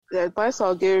The advice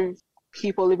I'll give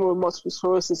people living with multiple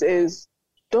sclerosis is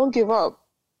don't give up.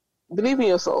 Believe in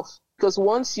yourself. Because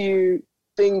once you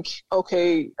think,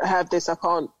 okay, I have this, I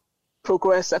can't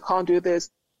progress, I can't do this,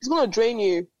 it's going to drain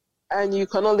you and you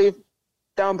cannot live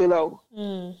down below.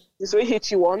 It's already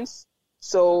hit you once.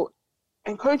 So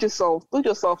encourage yourself, build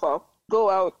yourself up, go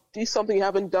out, do something you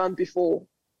haven't done before.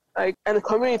 And the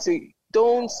community,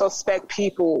 don't suspect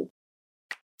people.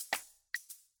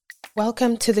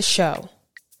 Welcome to the show.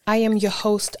 I am your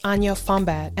host, Anya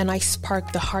Fambat, and I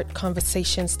spark the heart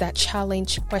conversations that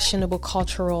challenge questionable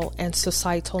cultural and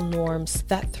societal norms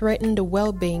that threaten the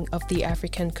well-being of the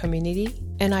African community.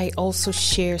 And I also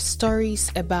share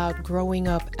stories about growing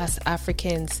up as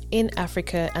Africans in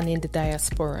Africa and in the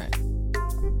diaspora.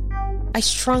 I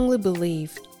strongly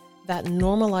believe that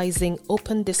normalizing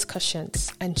open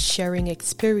discussions and sharing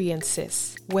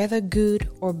experiences, whether good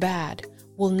or bad,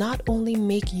 will not only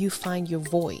make you find your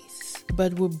voice,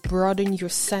 but will broaden your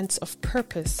sense of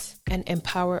purpose and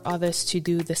empower others to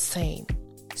do the same.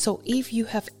 So if you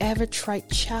have ever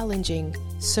tried challenging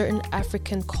certain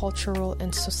African cultural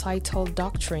and societal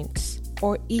doctrines,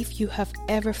 or if you have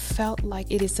ever felt like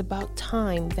it is about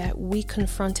time that we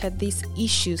confronted these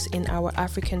issues in our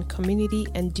African community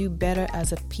and do better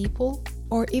as a people,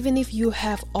 or even if you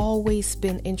have always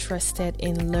been interested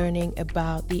in learning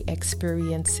about the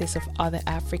experiences of other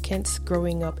Africans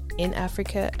growing up in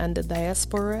Africa and the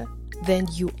diaspora, then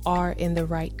you are in the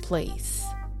right place.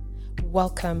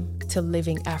 Welcome to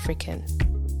Living African.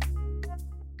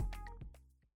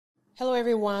 Hello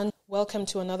everyone, welcome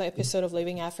to another episode of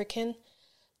Living African.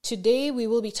 Today we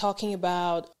will be talking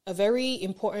about a very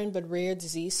important but rare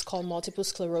disease called multiple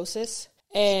sclerosis.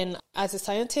 And as a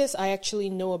scientist, I actually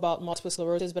know about multiple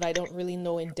sclerosis, but I don't really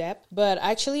know in depth. But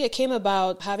actually, I came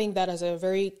about having that as a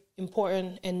very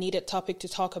important and needed topic to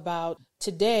talk about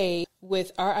today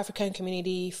with our African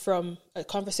community from a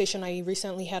conversation I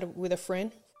recently had with a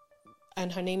friend.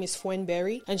 And her name is Fuen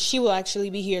Berry, and she will actually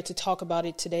be here to talk about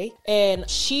it today. And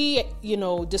she,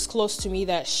 disclosed to me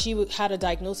that she had a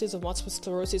diagnosis of multiple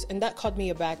sclerosis, and that caught me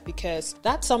aback because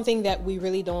that's something that we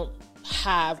really don't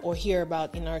have or hear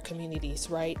about in our communities,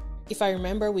 right? If I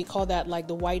remember, we call that like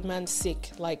the white man sick,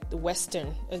 like the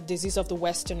Western, a disease of the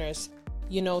Westerners,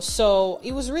 So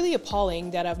it was really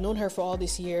appalling that I've known her for all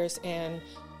these years, and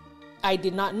I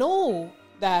did not know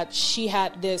that she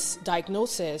had this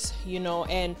diagnosis,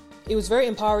 and it was very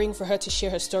empowering for her to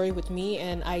share her story with me,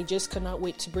 and I just could not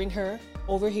wait to bring her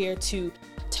over here to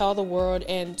tell the world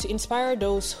and to inspire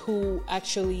those who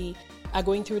actually are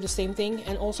going through the same thing,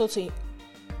 and also to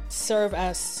serve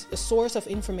as a source of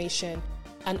information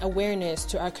and awareness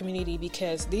to our community,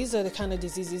 because these are the kind of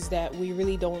diseases that we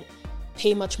really don't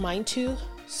pay much mind to.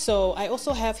 So I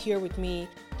also have here with me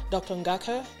Dr.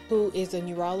 Ngaka, who is a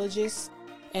neurologist,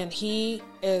 and he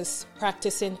is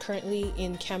practicing currently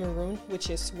in Cameroon, which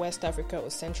is West Africa or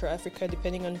Central Africa,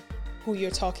 depending on who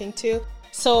you're talking to.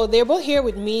 So they're both here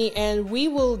with me, and we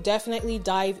will definitely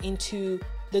dive into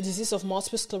the disease of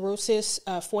multiple sclerosis.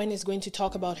 Fuen is going to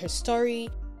talk about her story.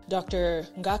 Dr.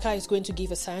 Ngaka is going to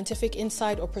give a scientific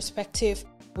insight or perspective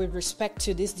with respect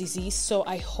to this disease. So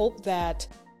I hope that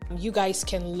you guys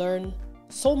can learn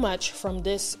so much from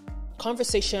this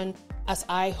conversation as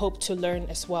I hope to learn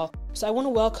as well. So I want to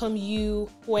welcome you,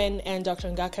 Fuen and Dr.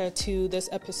 Ngaka, to this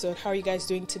episode. How are you guys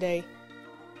doing today?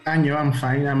 Anyo, I'm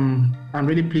fine. I'm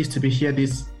really pleased to be here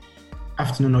this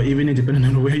afternoon or evening, depending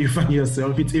on where you find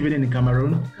yourself. It's evening in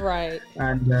Cameroon. Right.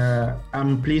 And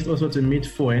I'm pleased also to meet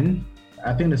Fuen.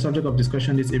 I think the subject of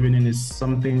discussion this evening is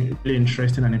something really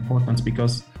interesting and important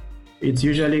because it's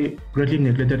usually greatly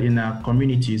neglected in our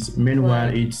communities. Meanwhile,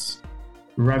 right, it's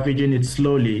ravaging it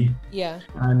slowly. Yeah.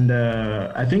 And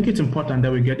I think it's important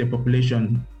that we get the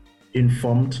population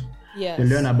informed. Yes. To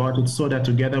learn about it so that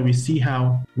together we see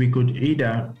how we could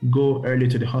either go early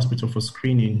to the hospital for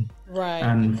screening, right,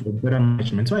 and for better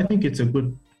management. So I think it's a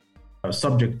good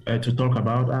subject to talk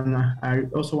about. And I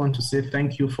also want to say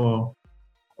thank you for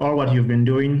all what you've been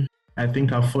doing. I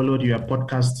think I've followed your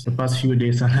podcast the past few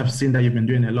days and I've seen that you've been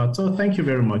doing a lot. So thank you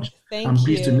very much. I'm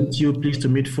pleased to meet you. Pleased to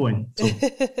meet Fuen.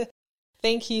 So.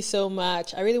 Thank you so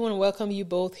much. I really want to welcome you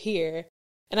both here.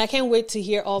 And I can't wait to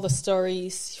hear all the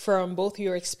stories from both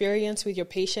your experience with your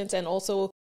patients and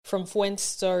also from Fuen's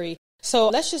story. So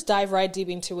let's just dive right deep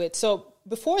into it. So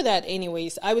before that,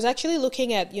 anyways, I was actually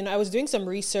looking at, I was doing some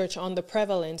research on the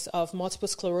prevalence of multiple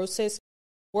sclerosis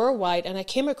worldwide, and I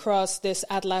came across this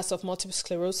Atlas of Multiple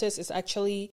Sclerosis. It's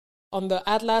actually on the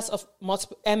Atlas of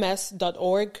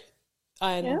ms.org,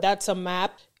 and that's a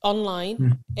map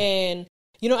online. And,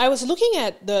 I was looking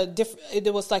at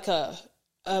there was like a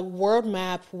world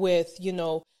map with,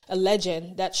 a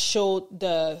legend that showed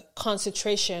the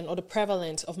concentration or the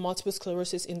prevalence of multiple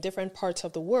sclerosis in different parts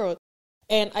of the world.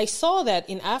 And I saw that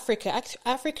in Africa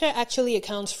actually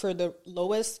accounts for the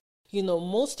lowest,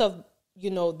 most of,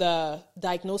 the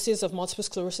diagnosis of multiple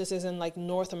sclerosis is in like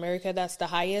North America. That's the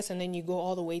highest. And then you go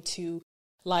all the way to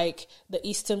like the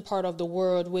eastern part of the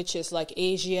world, which is like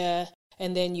Asia.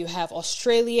 And then you have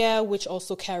Australia, which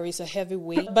also carries a heavy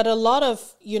weight. But a lot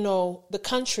of, the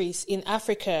countries in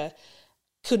Africa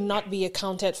could not be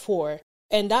accounted for.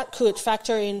 And that could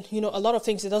factor in, a lot of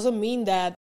things. It doesn't mean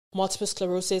that multiple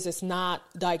sclerosis is not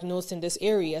diagnosed in these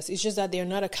areas. It's just that they're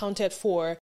not accounted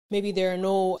for. Maybe there's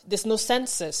no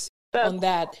census on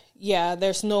that. Yeah,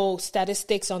 there's no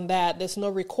statistics on that. There's no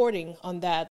recording on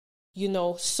that,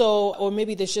 So, or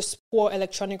maybe there's just poor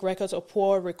electronic records or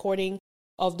poor recording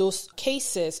of those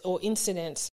cases or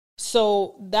incidents.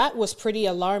 So that was pretty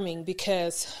alarming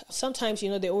because sometimes,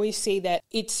 they always say that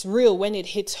it's real when it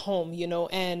hits home,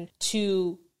 and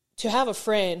to have a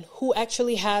friend who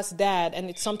actually has that, and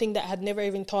it's something that I had never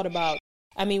even thought about.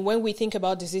 I mean, when we think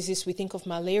about diseases, we think of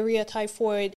malaria,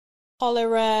 typhoid,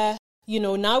 cholera.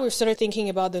 Now we've started thinking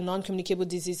about the non-communicable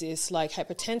diseases like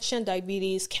hypertension,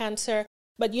 diabetes, cancer.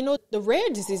 But, the rare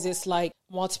diseases like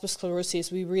multiple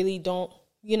sclerosis, we really don't,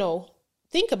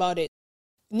 think about it.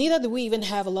 Neither do we even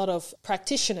have a lot of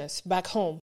practitioners back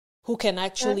home who can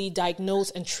actually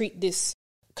diagnose and treat this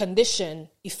condition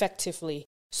effectively.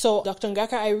 So, Dr.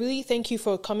 Ngaka, I really thank you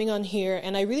for coming on here,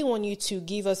 and I really want you to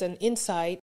give us an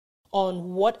insight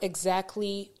on what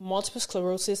exactly multiple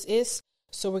sclerosis is.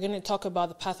 So we're going to talk about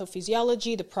the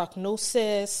pathophysiology, the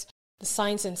prognosis, the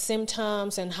signs and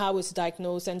symptoms, and how it's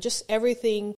diagnosed, and just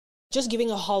everything, just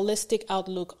giving a holistic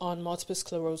outlook on multiple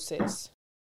sclerosis.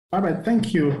 All right,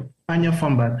 thank you, Anya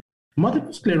Fombat.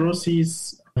 Multiple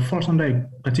sclerosis falls under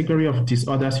a category of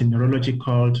disorders in neurology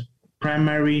called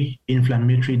primary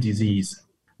inflammatory disease.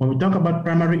 When we talk about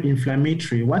primary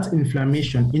inflammatory, what's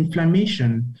inflammation?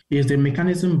 Inflammation is the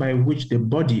mechanism by which the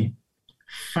body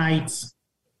fights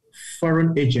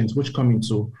foreign agents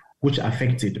which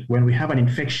affect it. When we have an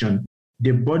infection,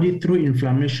 the body through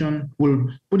inflammation will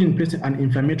put in place an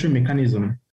inflammatory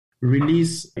mechanism,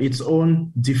 release its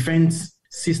own defense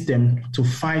system to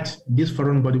fight this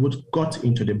foreign body which got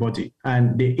into the body.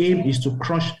 And the aim is to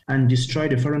crush and destroy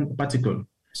the foreign particle.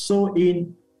 So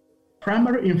in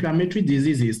primary inflammatory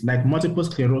diseases like multiple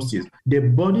sclerosis, the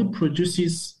body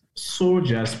produces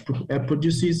soldiers,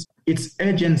 produces its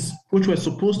agents which were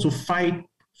supposed to fight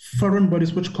foreign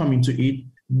bodies which come into it.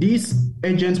 These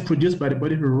agents produced by the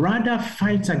body rather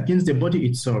fight against the body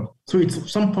itself. So it's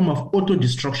some form of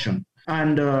auto-destruction.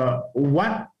 And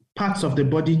what parts of the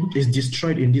body is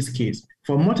destroyed in this case?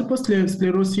 For multiple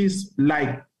sclerosis,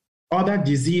 like other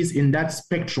disease in that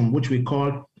spectrum, which we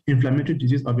call inflammatory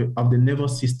disease of the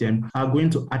nervous system, are going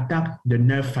to attack the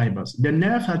nerve fibers. The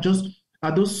nerves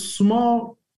are those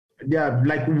small, they are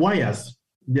like wires,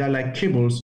 they are like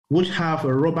cables, which have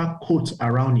a rubber coat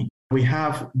around it. We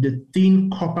have the thin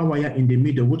copper wire in the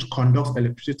middle, which conducts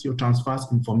electricity or transfers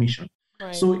information.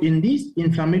 Right. So in this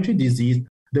inflammatory disease,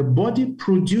 the body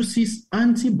produces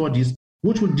antibodies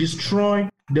which will destroy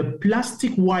the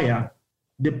plastic wire,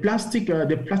 the plastic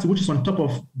which is on top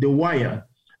of the wire.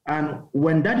 And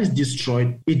when that is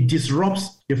destroyed, it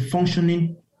disrupts the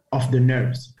functioning of the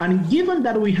nerves. And given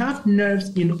that we have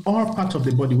nerves in all parts of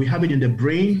the body, we have it in the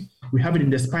brain, we have it in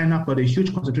the spinal cord, a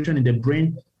huge concentration in the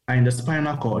brain and in the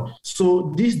spinal cord.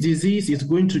 So this disease is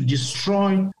going to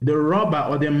destroy the rubber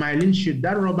or the myelin sheath.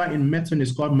 That rubber in medicine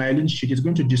is called myelin sheath. It's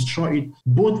going to destroy it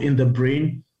both in the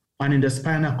brain and in the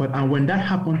spinal cord. And when that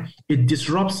happens, it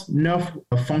disrupts nerve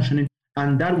functioning,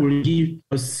 and that will give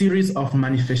a series of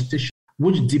manifestations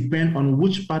which depend on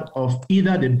which part of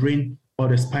either the brain or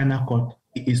the spinal cord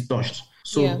is touched.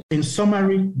 So in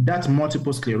summary, that's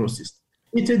multiple sclerosis.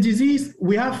 It's a disease.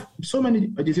 We have so many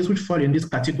diseases which fall in this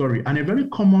category, and a very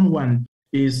common one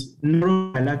is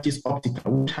neuromyelitis optica,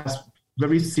 which has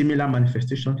very similar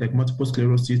manifestations like multiple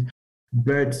sclerosis,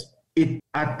 but it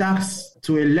attacks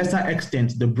to a lesser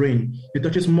extent the brain. It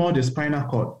touches more the spinal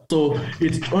cord. So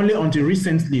it's only until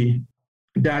recently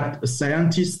that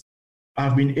scientists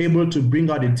have been able to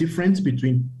bring out the difference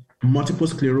between multiple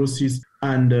sclerosis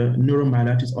and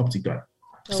neuromyelitis optica.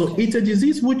 Okay. So it's a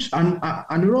disease which,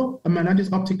 neuromyelitis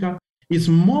optica is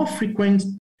more frequent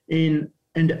in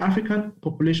the African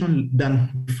population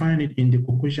than we find it in the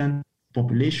Caucasian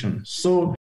population.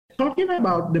 So talking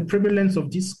about the prevalence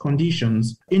of these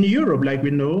conditions, in Europe, like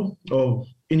we know,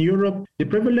 in Europe, the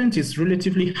prevalence is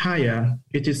relatively higher.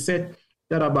 It is said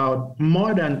that about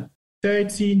more than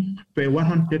 30 per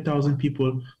 100,000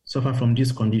 people suffer from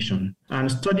this condition.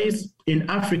 And studies in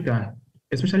Africa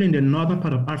especially in the northern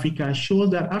part of Africa, shows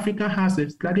that Africa has a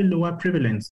slightly lower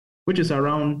prevalence, which is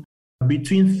around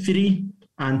between 3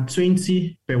 and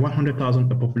 20 per 100,000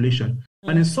 per population.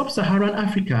 And in sub-Saharan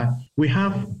Africa, we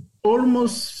have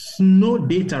almost no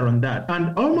data on that.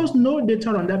 And almost no data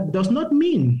on that does not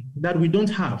mean that we don't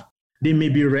have. They may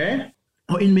be rare,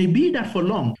 or it may be that for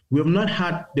long, we have not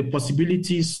had the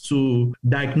possibilities to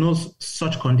diagnose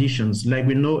such conditions. Like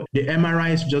we know the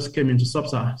MRIs just came into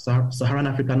sub-Saharan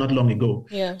Africa not long ago.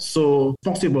 Yeah. So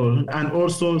possible. And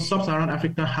also sub-Saharan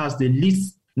Africa has the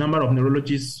least number of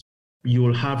neurologists you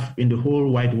will have in the whole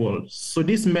wide world. So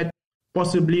this made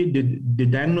possibly the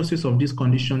diagnosis of this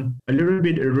condition a little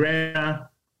bit rare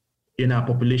in our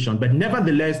population. But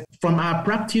nevertheless, from our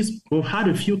practice, we've had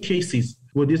a few cases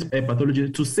with this pathology.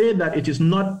 To say that it is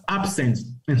not absent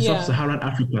in sub-Saharan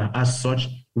Africa as such,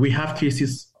 we have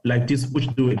cases like this which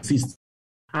do exist.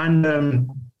 And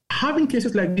having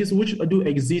cases like this which do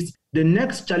exist, the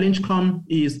next challenge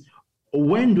is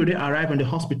when do they arrive in the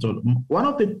hospital? One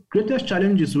of the greatest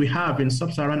challenges we have in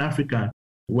sub-Saharan Africa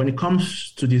when it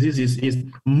comes to diseases is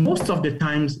most of the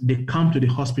times they come to the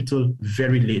hospital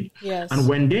very late. Yes. And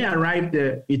when they arrive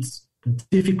there, it's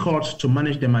difficult to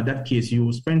manage them. At that case,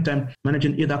 you spend time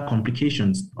managing either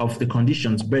complications of the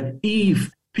conditions. But if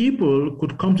people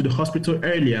could come to the hospital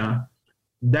earlier,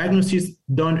 diagnosis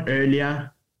done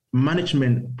earlier,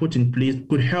 management put in place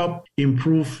could help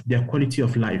improve their quality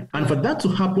of life. And for that to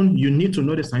happen, you need to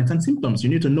know the signs and symptoms. You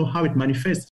need to know how it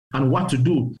manifests and what to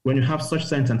do when you have such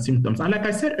signs and symptoms. And like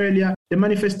I said earlier, the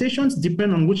manifestations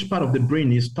depend on which part of the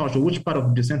brain is touched or which part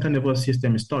of the central nervous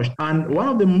system is touched. And one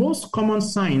of the most common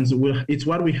signs is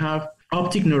what we have,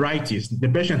 optic neuritis. The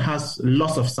patient has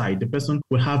loss of sight. The person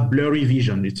will have blurry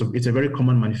vision. It's a very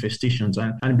common manifestation.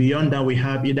 And beyond that, we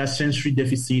have either sensory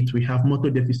deficit, we have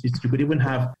motor deficits. You could even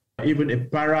have even a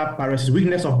paralysis,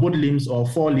 weakness of both limbs or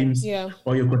four limbs,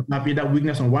 or you could have either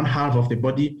weakness on one half of the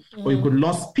body, or you could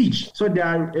lose speech. So there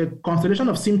are a constellation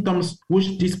of symptoms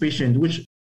which this patient, which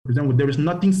present with, there is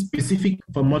nothing specific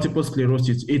for multiple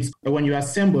sclerosis. It's when you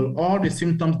assemble all the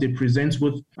symptoms they present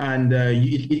with, and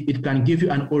it can give you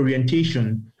an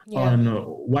orientation on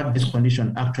what this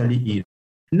condition actually is.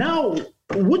 Now,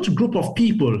 which group of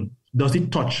people does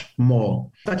it touch more?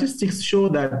 Statistics show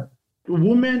that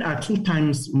women are 2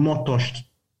 times more touched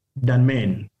than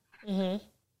men.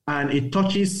 And it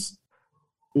touches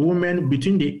women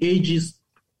between the ages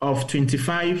of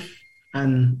 25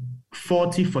 and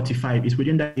 40, 45. It's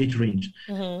within that age range.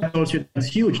 That's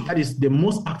huge. That is the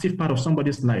most active part of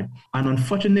somebody's life. And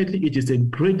unfortunately, it is a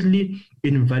greatly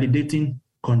invalidating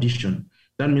condition.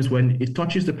 That means when it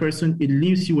touches the person, it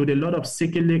leaves you with a lot of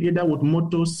sequelae, either with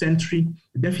motor, sensory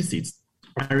deficits.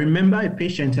 I remember a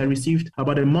patient I received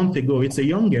about a month ago. It's a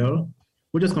young girl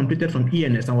who just completed from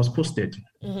ENS and was posted.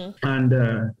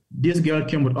 And this girl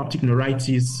came with optic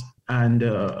neuritis and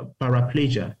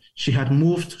paraplegia. She had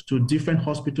moved to different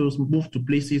hospitals, moved to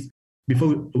places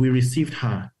before we received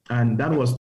her. And that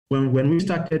was when we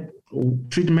started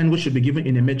treatment, which should be given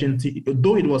in emergency,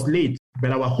 though it was late,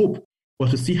 but our hope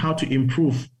was to see how to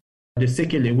improve the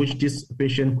sequelae which this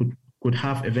patient could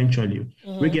have eventually.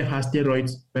 We gave her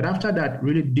steroids, but after that,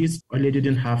 really, this lady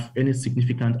didn't have any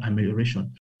significant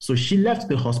amelioration. So she left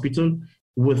the hospital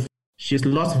she's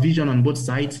lost vision on both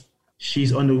sides,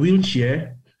 she's on a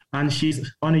wheelchair, and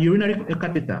she's on a urinary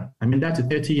catheter. I mean, that's a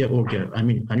 30-year-old girl. I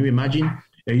mean, can you imagine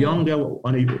a young girl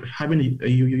having a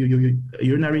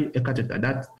urinary catheter?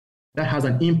 That has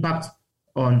an impact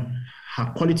on her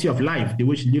quality of life, the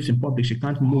way she lives in public. She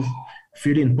can't move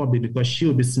freely in public because she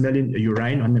will be smelling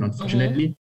urine,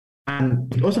 unfortunately.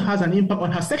 And it also has an impact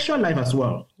on her sexual life as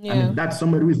well. And that's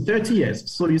somebody with 30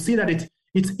 years. So you see that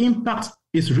its impact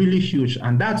is really huge.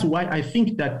 And that's why I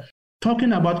think that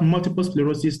talking about multiple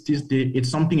sclerosis this day, it's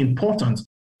something important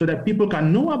so that people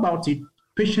can know about it.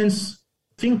 Patients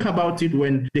think about it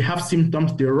when they have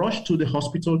symptoms, they rush to the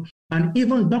hospital, and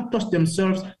even doctors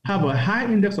themselves have a high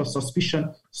index of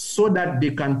suspicion so that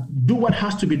they can do what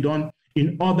has to be done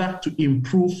in order to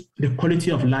improve the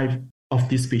quality of life of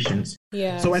these patients.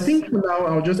 So I think now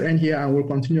I'll just end here and we'll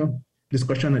continue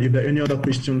discussion. If there are any other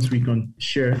questions we can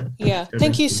share.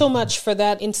 Thank you so much for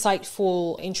that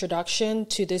insightful introduction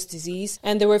to this disease.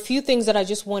 And there were a few things that I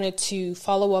just wanted to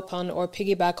follow up on or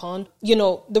piggyback on. You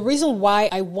know, the reason why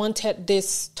I wanted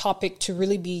this topic to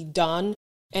really be done,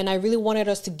 and I really wanted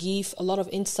us to give a lot of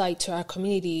insight to our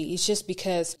community, is just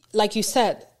because, like you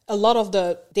said, a lot of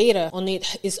the data on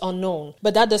it is unknown,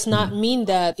 but that does not mean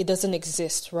that it doesn't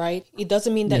exist, right? It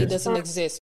doesn't mean that it doesn't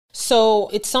exist. So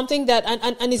it's something that,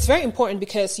 and it's very important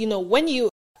because, you know,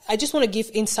 I just want to give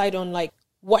insight on like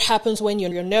what happens when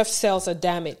your nerve cells are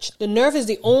damaged. The nerve is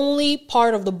the only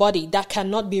part of the body that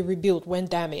cannot be rebuilt when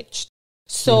damaged.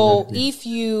 So if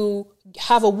you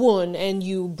have a wound and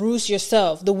you bruise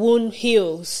yourself, the wound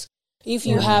heals. If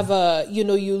you have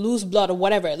you lose blood or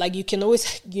whatever, like you can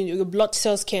always, your blood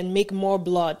cells can make more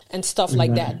blood and stuff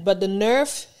like that. But the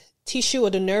nerve tissue or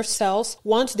the nerve cells,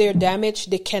 once they're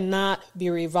damaged, they cannot be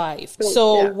revived.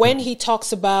 So when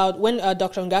Dr.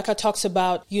 Ngaka talks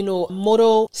about,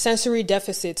 motor sensory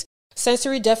deficits,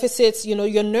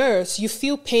 your nerves, you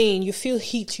feel pain, you feel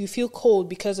heat, you feel cold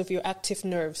because of your active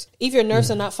nerves. If your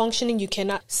nerves are not functioning, you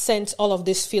cannot sense all of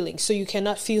these feelings. So you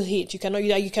cannot feel heat. You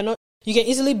can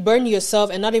easily burn yourself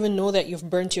and not even know that you've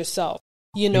burnt yourself.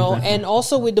 And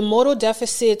also with the motor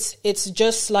deficits, it's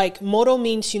just like motor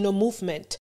means,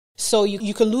 movement. So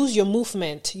you can lose your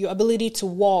movement, your ability to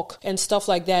walk and stuff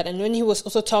like that. And when he was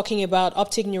also talking about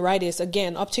optic neuritis,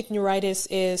 again, optic neuritis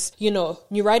is,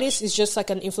 neuritis is just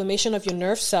like an inflammation of your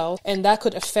nerve cells, and that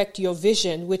could affect your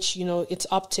vision, which, it's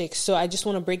optics. So I just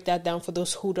want to break that down for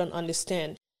those who don't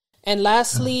understand. And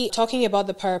lastly, talking about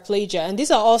the paraplegia, and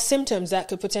these are all symptoms that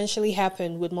could potentially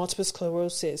happen with multiple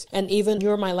sclerosis and even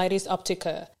neuromyelitis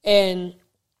optica. And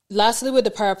lastly, with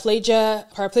the paraplegia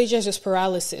is just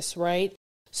paralysis, right?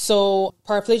 So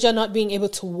paraplegia, not being able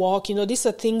to walk, these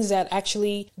are things that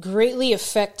actually greatly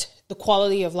affect the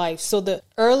quality of life. So the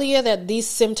earlier that these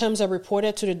symptoms are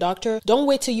reported to the doctor, don't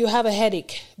wait till you have a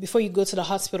headache before you go to the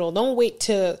hospital. Don't wait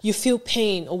till you feel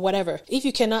pain or whatever. If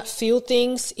you cannot feel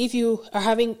things, if you are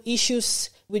having issues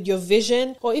with your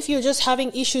vision, or if you're just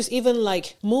having issues even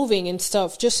like moving and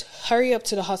stuff, just hurry up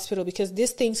to the hospital, because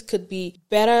these things could be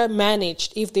better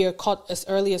managed if they are caught as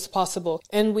early as possible.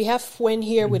 And we have Fuen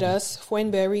here with us,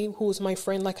 Fuen Berry, who's my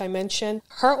friend, like I mentioned.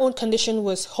 Her own condition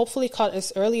was hopefully caught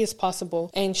as early as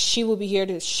possible, and she will be here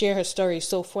to share her story.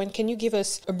 So Fuen, can you give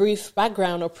us a brief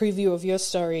background or preview of your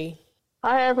story?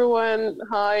 Hi, everyone.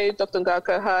 Hi, Dr.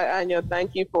 Ngaka. Hi, Anya.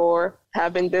 Thank you for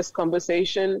having this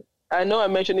conversation. I know I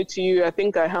mentioned it to you. I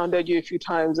think I hounded you a few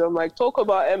times. I'm like, talk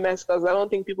about MS, because I don't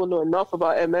think people know enough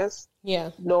about MS. Yeah.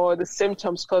 Nor the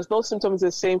symptoms, because no symptoms is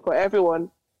the same for everyone.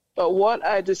 But what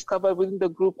I discovered within the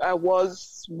group I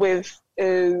was with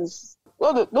is,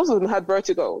 those of them had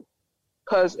vertigo.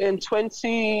 Because in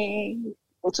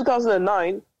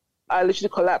 2009, I literally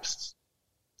collapsed.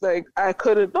 Like, I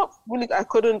couldn't walk.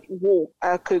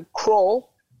 I could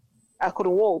crawl. I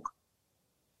couldn't walk.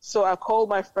 So I called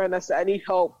my friend. I said, I need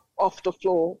help off the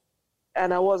floor.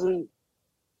 And I couldn't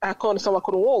understand why I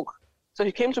couldn't walk. So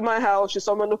he came to my house. She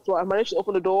saw me on the floor. I managed to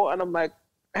open the door, and I'm like,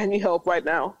 I need help right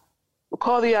now. We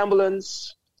called the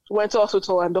ambulance, went to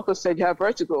hospital, and doctor said, you have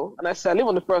vertigo. And I said, I live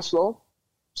on the first floor,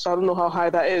 so I don't know how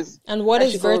high that is. And what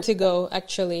is vertigo,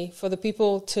 actually, for the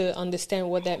people to understand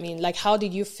what that means? Like, how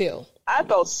did you feel? I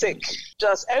felt sick.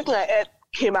 Just everything I ate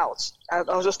came out. I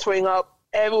was just throwing up.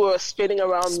 Everywhere was spinning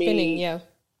around me. Spinning, yeah.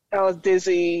 I was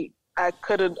dizzy. I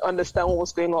couldn't understand what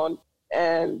was going on.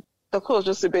 And the doctor was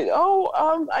just a bit,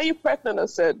 are you pregnant? I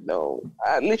said, no.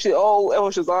 Everyone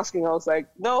was just asking. I was like,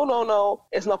 no,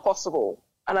 it's not possible.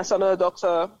 And I saw another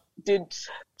doctor to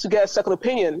get a second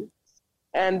opinion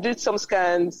and did some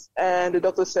scans. And the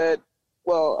doctor said,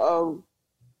 well,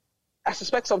 I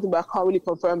suspect something, but I can't really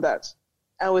confirm that.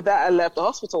 And with that, I left the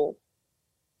hospital.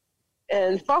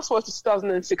 And fast forward to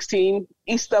 2016,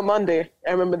 Easter Monday,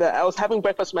 I remember that I was having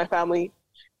breakfast with my family,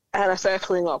 and I started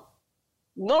throwing up.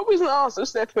 No reason at all, I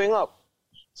just started throwing up.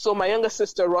 So my younger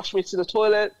sister rushed me to the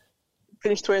toilet,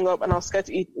 finished throwing up, and I was scared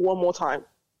to eat one more time.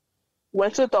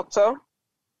 Went to the doctor,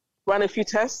 ran a few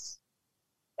tests,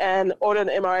 and ordered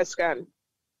an MRI scan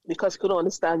because he couldn't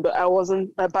understand, but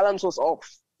my balance was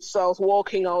off. So I was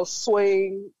walking, I was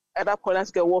swaying. At that point, I had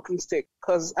to get a walking stick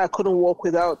because I couldn't walk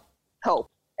without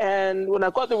help. And when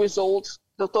I got the results,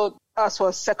 the doctor asked for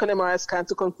a second MRI scan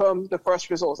to confirm the first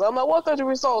results. I'm like, what are the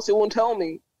results? He won't tell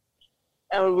me.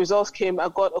 And when the results came, I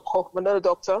got a call from another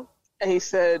doctor, and he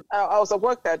said, I was at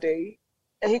work that day,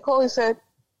 and he called and said,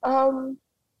 have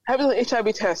you done an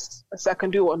HIV test? I said, I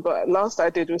can do one, but last I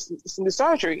did was in the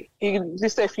surgery. He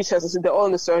listed a few tests, and said they're all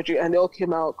in the surgery, and they all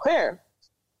came out clear.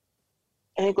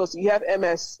 And he goes, you have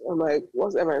MS. I'm like,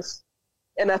 what's MS?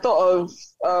 And I thought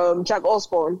of Jack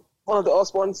Osborne, one of the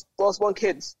Osborne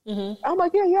kids. Mm-hmm. I'm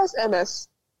like, yeah, he has MS.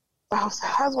 I was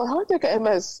like, how do I get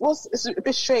MS? It's a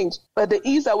bit strange. But the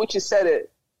ease at which he said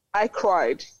it, I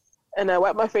cried. And I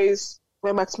wiped my face,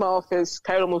 went back to my office,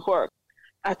 carried on with work.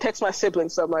 I text my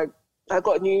siblings. So I'm like, I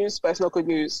got news, but it's not good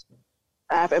news.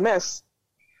 I have MS.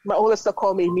 My older sister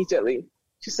called me immediately.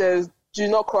 She says, do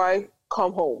not cry,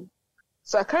 come home.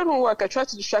 So I carried on work. I tried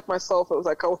to distract myself. I was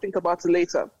like, I will think about it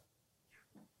later.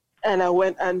 And I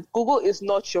went, and Google is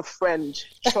not your friend.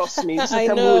 Trust me. This is I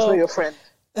time Google is know. not your friend.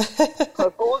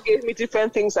 Because Google gave me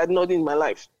different things I didn't know in my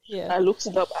life. Yeah. I looked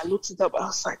it up. I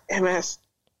was like, MS.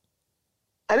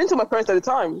 I didn't tell my parents at the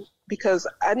time because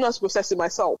I didn't know how to process it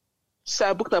myself. So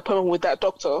I booked an appointment with that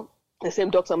doctor, the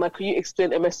same doctor. I'm like, could you explain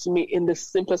MS to me in the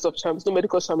simplest of terms? No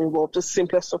medical term involved, just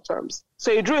simplest of terms.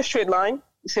 So he drew a straight line.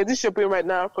 He said, this is your brain right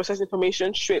now, process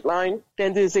information, straight line.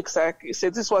 Then this zigzag. He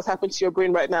said, this is what's happened to your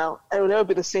brain right now, and it will never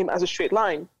be the same as a straight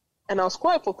line. And I was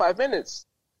quiet for 5 minutes.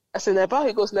 I said, never?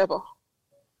 He goes, never.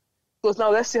 He goes,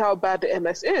 now let's see how bad the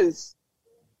MS is.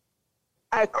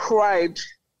 I cried.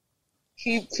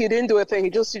 He didn't do a thing.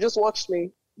 He just watched me.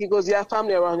 He goes, yeah,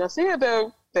 family around. I said,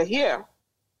 yeah, they're here.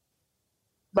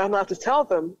 But I don't have to tell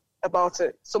them about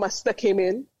it. So my sister came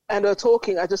in and they're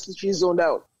talking. I just literally zoned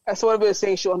out. I said whatever they're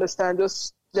saying, she'll understand.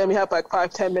 Just let me have like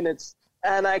 5-10 minutes.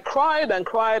 And I cried and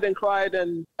cried and cried,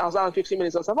 and I was out in 15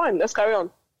 minutes. I was like, fine, let's carry on.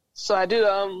 So I did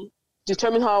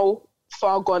determine how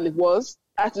far gone it was.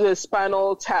 I had to do a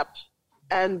spinal tap,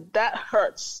 and that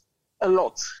hurts a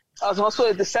lot. I was in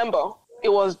hospital in December. It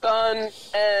was done,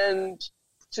 and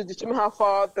to determine how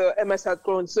far the MS had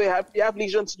grown. So you have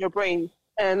lesions in your brain.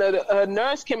 And a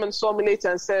nurse came and saw me later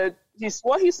and said,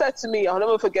 what he said to me, I'll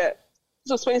never forget.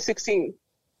 This was 2016.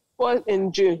 Well,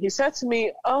 in June, he said to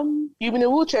me, you've been in a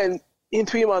wheelchair in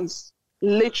 3 months.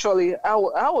 Literally, I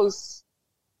was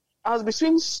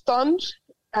between stunned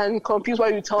and confused why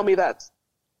you tell me that.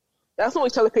 That's not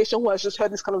what you tell a patient who has just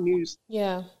heard this kind of news.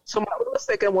 Yeah. So my older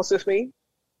second was with me,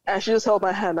 and she just held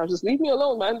my hand. I was just, leave me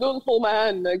alone, man. Don't hold my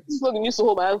hand. Like, this is what you used to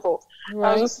hold my hand for. Right.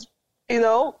 I was just,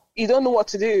 you don't know what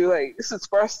to do. Like, this is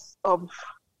first of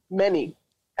many.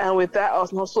 And with that, I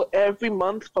was in hospital every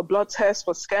month for blood tests,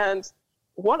 for scans.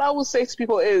 What I would say to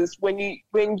people is when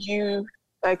you,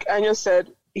 like Anya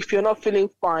said, if you're not feeling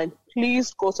fine,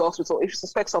 please go to hospital. If you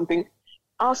suspect something,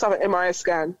 also have an MRI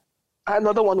scan.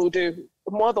 Another one will do.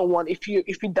 More than one. If you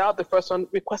doubt the first one,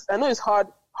 request. I know it's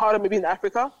harder maybe in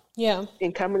Africa. Yeah.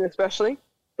 In Cameroon especially,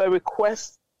 but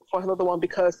request for another one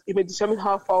because it may determine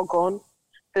how far gone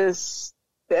is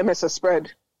the MS has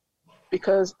spread.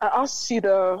 Because I asked to see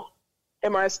the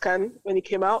MRI scan when it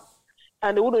came out,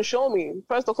 and they wouldn't show me.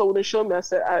 First doctor wouldn't show me. I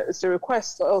said, it's a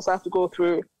request, or else I have to go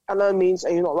through another means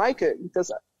and you don't like it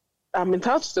because I'm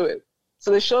entitled to it. So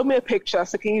they showed me a picture. I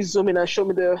said, can you zoom in and show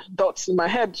me the dots in my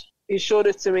head? He showed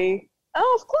it to me. And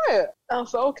I was quiet. I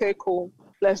was like, okay, cool.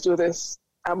 Let's do this.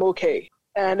 I'm okay.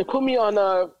 And they put me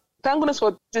on thank goodness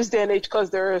for this day and age because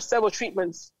there are several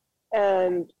treatments.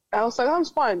 And I was like, I'm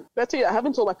fine. Better yet, I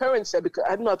haven't told my parents yet because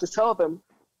I didn't know how to tell them.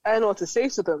 I didn't know what to say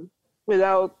to them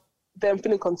without them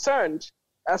feeling concerned,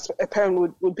 as a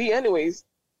parent would be anyways.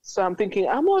 So I'm thinking,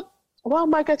 what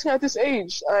am I getting at this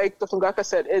age? Like Dr. Ngaka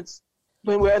said, it's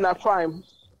when we're in our prime.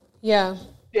 Yeah.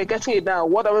 You're getting it now.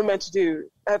 What am I meant to do?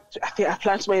 I think I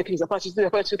planned so many things. I planned to do this, I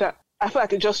planned to do that. I feel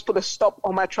like it just put a stop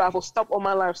on my travel, stop on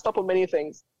my life, stop on many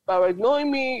things. But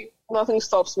ignoring me, nothing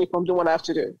stops me from doing what I have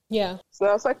to do. Yeah. So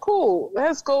I was like, cool,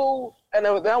 let's go. And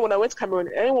then when I went to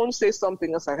Cameroon, anyone say something,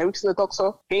 I was like, have you seen the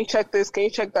doctor? Can you check this? Can you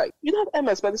check that? You don't have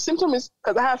MS, but the symptom is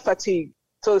because I have fatigue.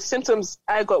 So the symptoms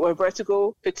I got were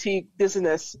vertigo, fatigue,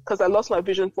 dizziness, because I lost my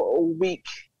vision for a week.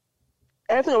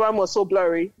 Everything around me was so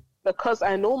blurry. Because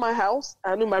I know my house,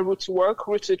 I knew my route to work,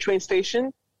 route to the train station,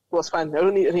 it was fine. I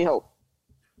don't need any help.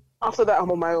 After that, I'm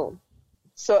on my own.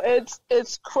 So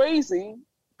it's crazy,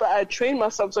 but I trained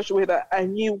myself in such a way that I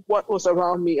knew what was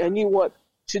around me. I knew what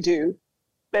to do.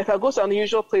 But if I go to an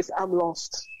unusual place, I'm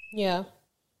lost. Yeah.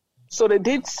 So they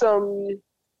did some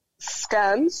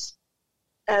scans,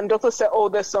 and doctor said, oh,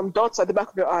 there's some dots at the back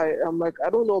of your eye. I'm like, I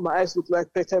don't know what my eyes look like.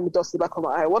 They tell me dots at the back of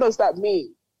my eye. What does that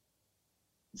mean?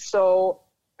 So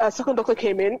a second doctor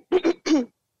came in.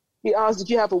 He asked, did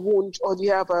you have a wound or do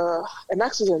you have an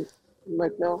accident? I'm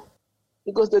like, no.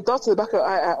 He goes, the dots in the back of your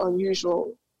eye are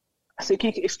unusual. I said,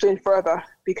 can you explain further?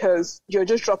 Because you're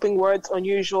just dropping words,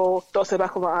 unusual, dots in the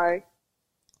back of my eye.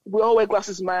 We all wear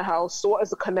glasses in my house, so what is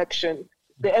the connection?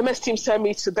 The MS team sent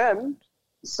me to them.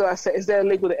 So I said, is there a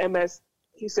link with the MS?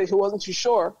 He said he wasn't too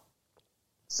sure.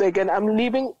 So again, I'm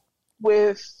leaving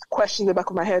with questions in the back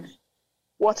of my head.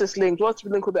 What is linked? What's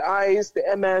linked with the eyes,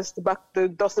 the MS, the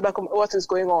dust, the back of what is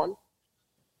going on?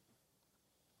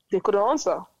 They couldn't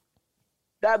answer.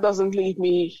 That doesn't leave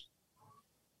me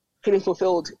feeling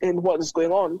fulfilled in what is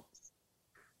going on.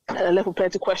 And I left with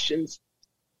plenty of questions.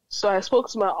 So I spoke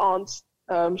to my aunt.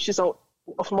 She's an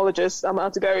ophthalmologist. I'm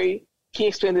Auntie Barry. Can you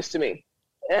explain this to me?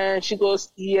 And she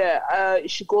goes, yeah, you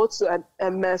should go to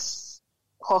an MS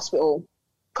hospital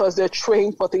because they're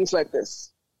trained for things like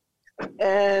this.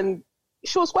 And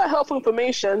she was quite helpful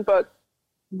information, but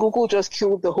Google just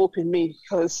killed the hope in me,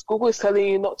 because Google is telling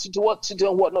you not to do what to do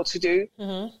and what not to do.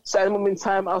 Mm-hmm. So at the moment in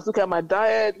time, I was looking at my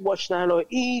diet, what should I not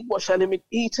eat, what should I limit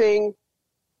eating.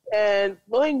 And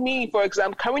knowing me, for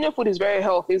example, Caribbean food is very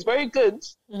healthy. It's very good,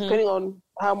 depending on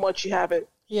how much you have it.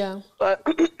 Yeah. But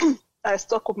I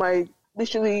stuck with my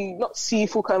literally not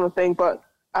seafood kind of thing, but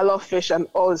I love fish and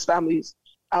all its families.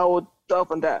 I would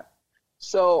delve on that.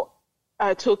 So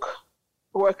I took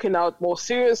working out more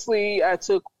seriously. I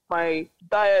took my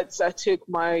diets. I took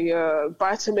my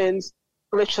vitamins.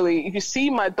 Literally, if you see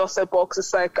my dossier box,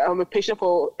 it's like I'm a patient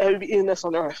for every illness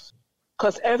on earth,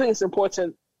 because everything is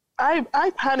important.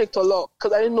 I panicked a lot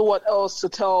because I didn't know what else to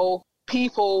tell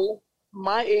people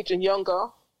my age and younger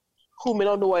who may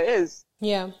not know what it is.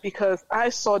 Yeah. Because I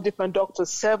saw different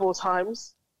doctors several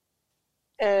times,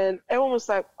 and everyone was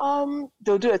like,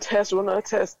 they'll do a test, run a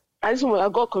test. I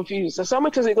got confused. So how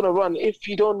many tests are you going to run if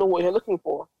you don't know what you're looking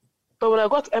for? But when I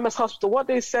got to MS Hospital, what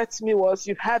they said to me was,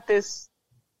 you've had this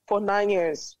for 9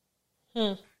 years.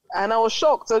 And I was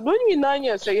shocked. So when you mean 9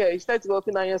 years? So yeah, you started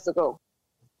developing 9 years ago.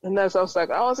 And then I was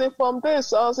like, I was in Form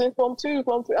this, I was in Form 2,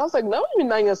 Form 3. I was like, no, what do you mean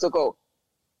 9 years ago?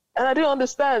 And I didn't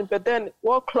understand. But then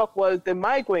what clocked was the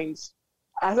migraines.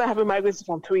 I started having migraines in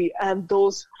Form 3, and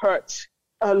those hurt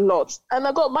a lot. And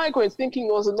I got migraines thinking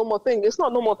it was a normal thing. It's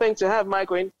not a normal thing to have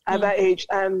migraine at that age,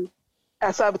 and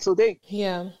I still have it till date.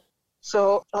 Yeah.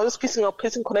 So I was just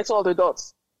connecting all the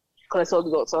dots. So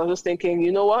I was just thinking,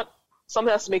 you know what?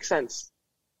 Something has to make sense.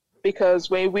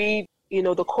 Because when we,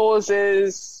 the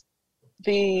causes,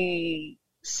 the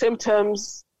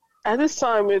symptoms, at this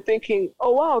time we're thinking,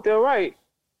 oh wow, they're right.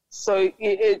 So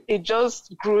it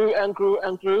just grew and grew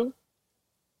and grew.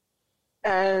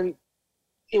 And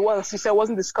it was, you said,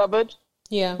 wasn't discovered.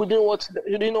 Yeah. We didn't know what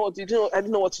to do. I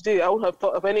didn't know what to do. I wouldn't have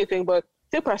thought of anything but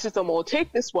take paracetamol,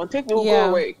 take this one, it will go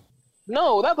away.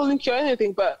 No, that doesn't cure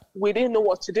anything, but we didn't know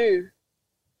what to do.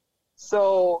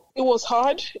 So it was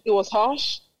hard. It was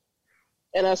harsh.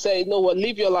 And I said, you know what,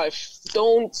 live your life.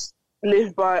 Don't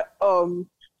live by,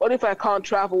 what if I can't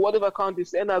travel? What if I can't do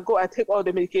this? And I take all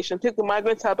the medication, take the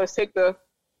migraine tablets, take the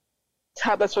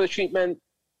tablets for the treatment.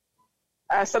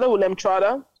 I started with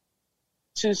Lemtrada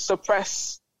to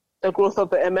suppress the growth of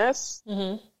the MS.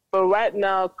 Mm-hmm. But right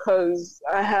now, because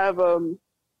I have,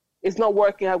 it's not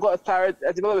working, I developed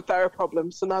a thyroid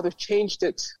problem. So now they've changed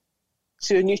it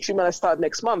to a new treatment I start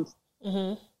next month.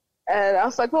 Mm-hmm. And I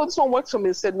was like, no, this one works for me.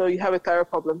 They said, no, you have a thyroid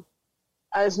problem.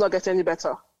 And it's not getting any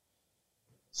better.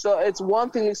 So it's one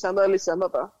thing leads to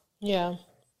another. Yeah.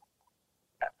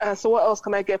 So what else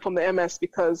can I get from the MS?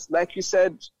 Because like you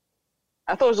said,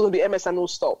 I thought it was going to be MS and no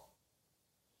stop.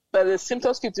 But the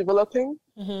symptoms keep developing.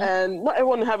 Mm-hmm. And not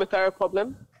everyone will have a thyroid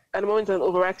problem. At the moment, an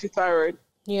overactive thyroid.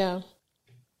 Yeah.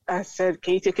 I said,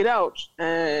 can you take it out?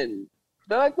 And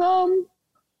they're like, no,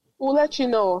 we'll let you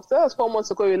know. So that was 4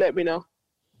 months ago, you let me know.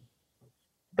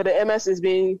 But the MS is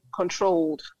being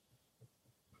controlled.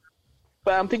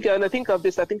 But I think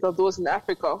of those in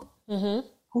Africa mm-hmm.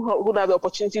 who have the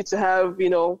opportunity to have,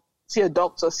 see a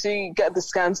doctor, get the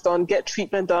scans done, get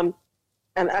treatment done,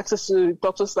 and access to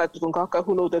doctors like Ngaka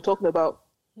who know what they're talking about.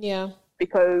 Yeah.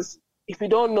 Because if you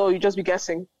don't know, you just be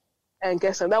guessing. And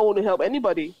that wouldn't help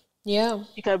anybody. Yeah.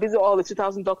 You can visit all the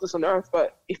 2,000 doctors on earth,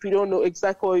 but if you don't know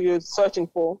exactly what you're searching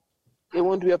for, it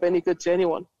won't be of any good to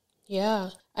anyone.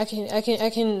 Yeah.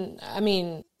 I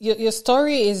mean, your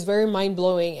story is very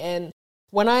mind-blowing. And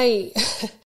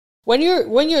when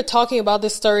you're talking about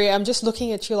this story, I'm just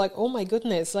looking at you like, oh my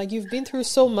goodness, like you've been through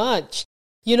so much,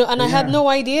 and I had no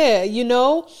idea,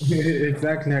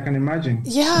 Exactly. I can imagine.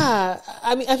 Yeah.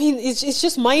 I mean, it's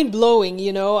just mind blowing,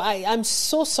 I'm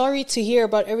so sorry to hear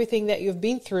about everything that you've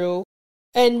been through.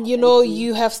 And,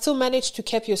 you have still managed to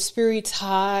keep your spirits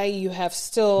high. You have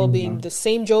still been the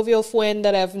same jovial friend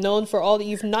that I've known for all.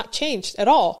 You've not changed at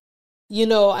all.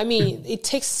 It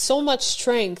takes so much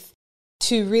strength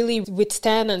to really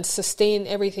withstand and sustain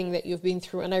everything that you've been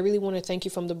through. And I really want to thank you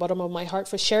from the bottom of my heart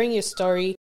for sharing your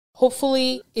story.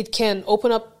 Hopefully it can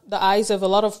open up the eyes of a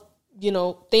lot of,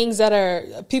 things that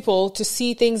are people to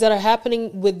see things that are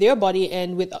happening with their body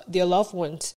and with their loved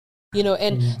ones,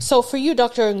 So for you,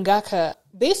 Dr. Ngaka,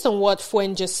 based on what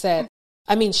Fuen just said,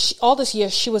 I mean, all this year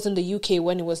she was in the UK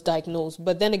when it was diagnosed.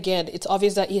 But then again, it's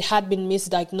obvious that it had been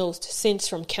misdiagnosed since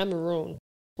from Cameroon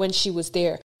when she was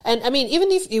there. And I mean,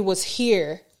 even if it was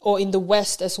here or in the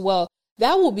West as well,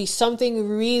 that will be something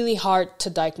really hard to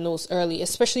diagnose early,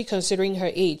 especially considering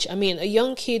her age. I mean, a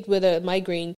young kid with a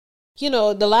migraine,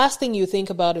 the last thing you think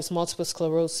about is multiple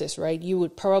sclerosis, right? You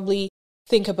would probably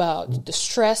think about the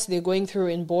stress they're going through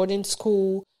in boarding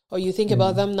school, or you think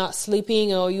about them not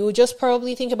sleeping, or you would just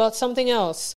probably think about something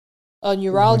else.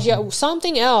 neuralgia,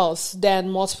 something else than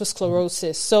multiple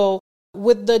sclerosis. So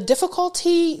with the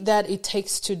difficulty that it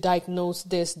takes to diagnose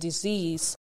this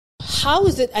disease, how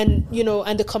is it, and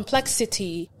the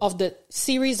complexity of the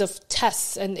series of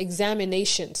tests and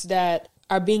examinations that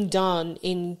are being done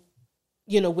in,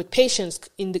 with patients,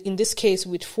 in this case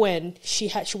with Fuen, she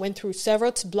went through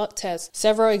several blood tests,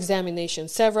 several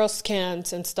examinations, several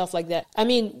scans and stuff like that. I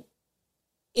mean,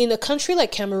 in a country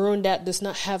like Cameroon that does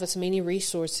not have as many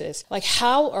resources, like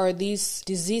how are these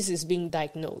diseases being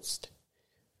diagnosed?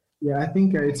 Yeah, I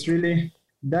think that's really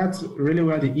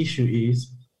where the issue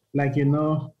is. Like,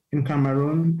 in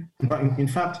Cameroon, in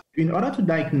fact, in order to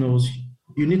diagnose,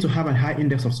 you need to have a high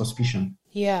index of suspicion.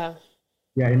 Yeah.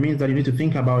 Yeah, it means that you need to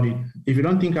think about it. If you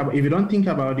don't think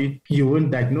about it, you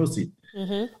won't diagnose it.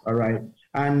 Mm-hmm. All right.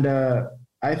 And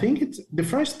I think it's the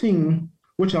first thing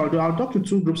which I'll do. I'll talk to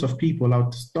two groups of people.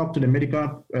 I'll talk to the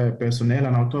medical personnel,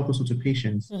 and I'll talk also to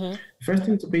patients. Mm-hmm. First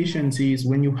thing to patients is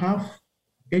when you have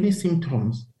any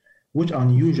symptoms which are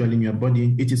unusual in your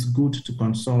body, it is good to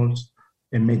consult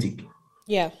a medic.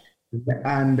 Yeah.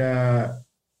 And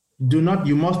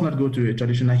you must not go to a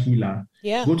traditional healer.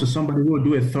 Yeah. Go to somebody who will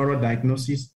do a thorough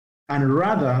diagnosis, and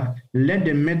rather let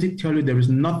the medic tell you there is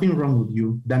nothing wrong with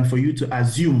you than for you to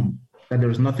assume that there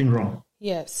is nothing wrong.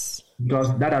 Yes.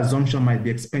 Because that assumption might be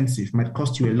expensive, might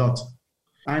cost you a lot.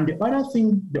 And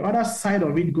the other side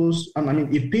of it goes,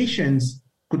 if patients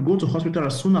could go to hospital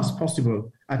as soon as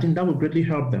possible, I think that would greatly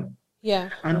help them. Yeah.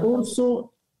 And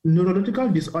also, neurological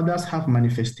disorders have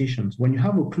manifestations. When you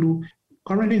have a clue,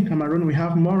 currently in Cameroon, we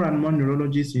have more and more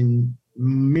neurologists in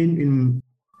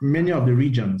many of the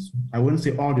regions. I won't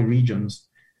say all the regions,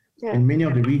 in many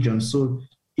of the regions. So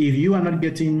if you are not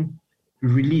getting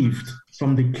relieved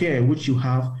from the care which you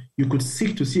have, you could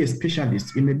seek to see a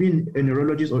specialist. It may be a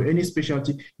neurologist or any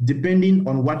specialty, depending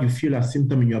on what you feel as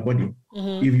symptom in your body.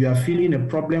 Mm-hmm. If you are feeling a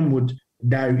problem with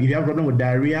if you have a problem with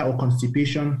diarrhea or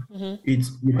constipation,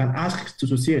 mm-hmm. You can ask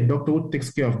to see a doctor who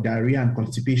takes care of diarrhea and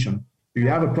constipation. If you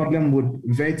have a problem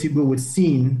with vertigo, with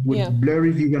seeing, with blurry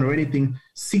vision or anything,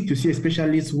 seek to see a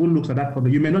specialist who looks at that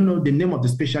problem. You may not know the name of the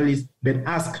specialist, but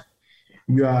ask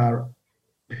your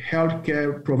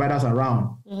healthcare providers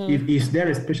around. Mm-hmm. Is there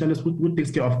a specialist who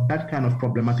takes care of that kind of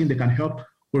problem? I think they can help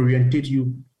orientate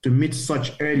you to meet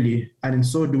such early, and in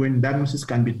so doing, diagnosis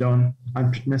can be done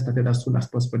and treatment started as soon as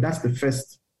possible. That's the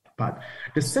first part.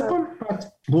 The second part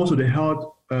goes to the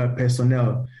health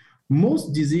personnel.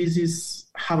 Most diseases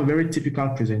have a very typical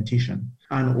presentation.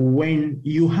 And when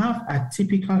you have a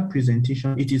typical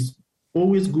presentation, it is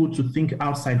always good to think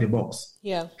outside the box.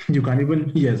 Yeah. You can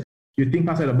even, you think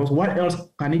outside the box. What else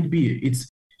can it be?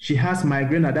 She has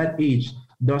migraine at that age.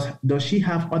 Does she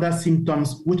have other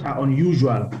symptoms which are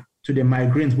unusual to the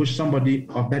migraines which somebody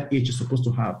of that age is supposed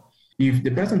to have? If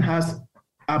the person has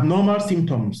abnormal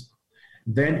symptoms,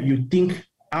 then you think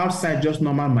outside just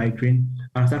normal migraine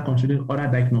and start considering other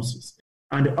diagnoses.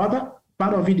 And the other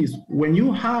part of it is when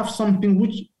you have something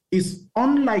which is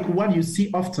unlike what you see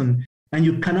often and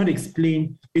you cannot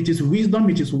explain, it is wisdom,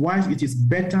 it is wise, it is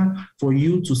better for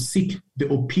you to seek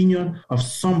the opinion of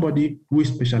somebody who is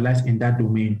specialized in that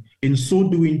domain. In so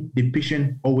doing, the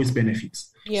patient always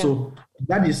benefits. Yeah. So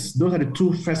those are the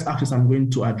two first aspects I'm going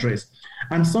to address.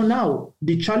 And so now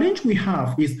the challenge we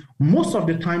have is most of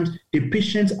the times the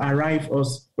patients arrive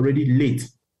us already late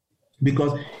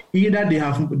because either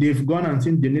they've gone and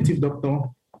seen the native doctor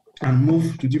and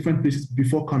moved to different places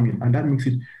before coming, and that makes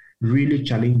it really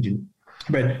challenging.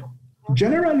 But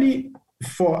generally,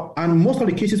 and most of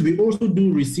the cases we also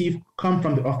do come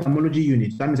from the ophthalmology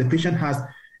unit. That means a patient has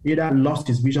either lost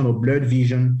his vision or blurred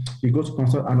vision. He goes to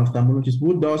consult an ophthalmologist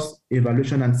who does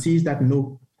evaluation and sees that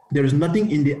no, there is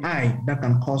nothing in the eye that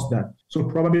can cause that. So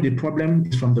probably the problem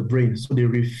is from the brain. So they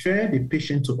refer the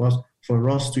patient to us for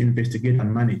us to investigate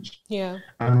and manage. Yeah.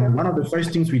 And one of the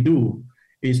first things we do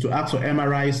is to ask for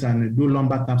MRIs and do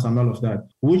lumbar taps and all of that,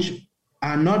 which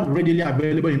are not readily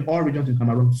available in all regions in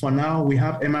Cameroon. For now, we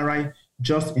have MRI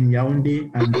just in Yaoundé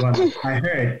and Douala. I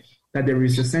heard that there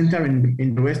is a center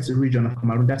in the west region of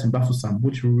Cameroon, that's in Bafoussam,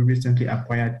 which we recently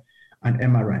acquired an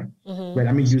MRI. Mm-hmm.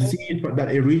 But you see it, that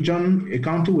a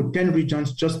county with 10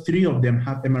 regions, just 3 of them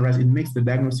have MRIs. It makes the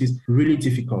diagnosis really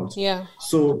difficult. Yeah.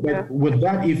 So with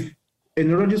that, if a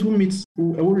neurologist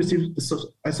who receives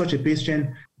such a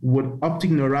patient with optic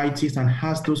neuritis and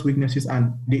has those weaknesses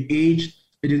and the age,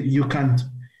 you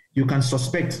can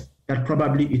suspect that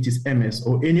probably it is MS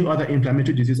or any other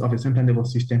inflammatory disease of the central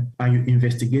nervous system, and you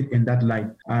investigate in that light,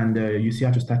 and you see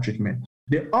how to start treatment.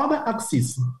 The other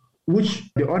axis,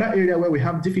 the other area where we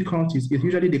have difficulties, is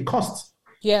usually the cost.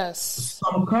 Yes.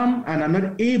 Some come and are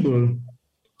not able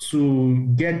to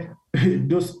get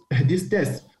these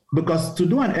tests. Because to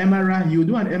do an MRI, you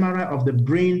do an MRI of the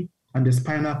brain and the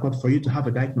spinal cord for you to have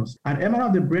a diagnosis. An MRI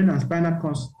of the brain and spinal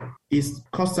cord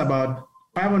costs about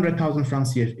 500,000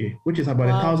 francs CFA, which is about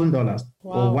 $1,000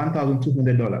 or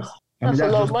 $1,200. That's a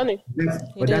lot of money.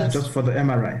 That's just for the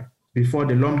MRI before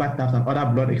the lumbar taps and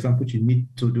other blood exams which you need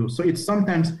to do. So it's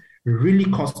sometimes really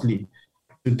costly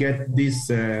to get this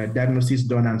diagnosis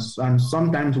done, and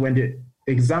sometimes when the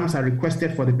exams are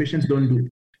requested for the patients, don't do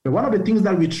it. But one of the things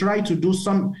that we try to do is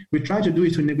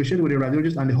to negotiate with the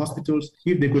radiologists and the hospitals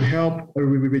if they could help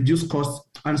reduce costs.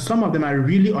 And some of them are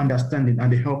really understanding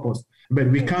and they help us. But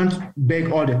we can't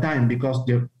beg all the time because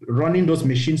they're running those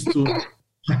machines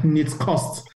needs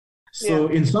costs. So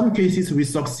in some cases, we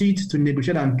succeed to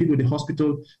negotiate and plead with the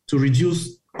hospital to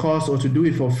reduce costs or to do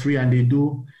it for free, and they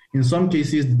do. In some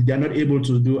cases, they're not able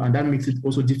to do, and that makes it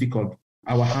also difficult.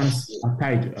 Our hands are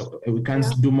tied. We can't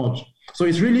do much. So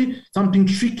it's really something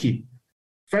tricky.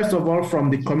 First of all, from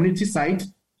the community side,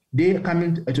 they come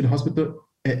into the hospital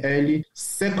early.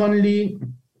 Secondly,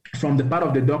 from the part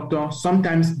of the doctor,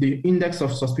 sometimes the index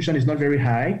of suspicion is not very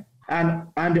high. And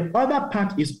the other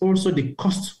part is also the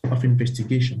cost of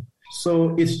investigation.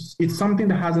 So it's something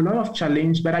that has a lot of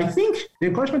challenge. But I think the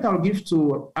encouragement I'll give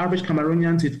to average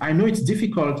Cameroonians, I know it's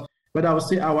difficult, but I would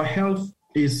say our health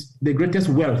is the greatest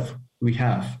wealth we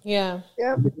have. Yeah.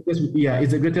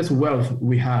 It's the greatest wealth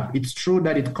we have. It's true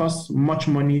that it costs much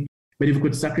money, but if we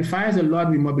could sacrifice a lot,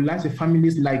 we mobilize the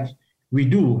families like we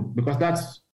do, because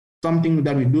that's something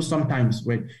that we do sometimes.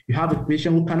 When you have a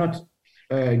patient who cannot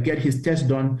get his test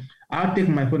done, I'll take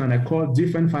my phone and I call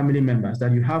different family members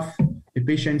that you have a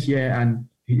patient here and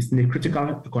he's in a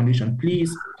critical condition.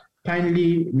 Please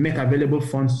kindly make available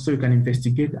funds so you can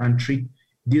investigate and treat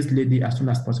this lady as soon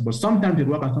as possible. Sometimes it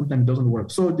works and sometimes it doesn't work.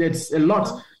 So there's a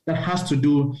lot that has to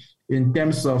do in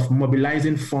terms of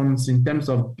mobilizing funds, in terms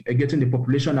of getting the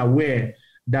population aware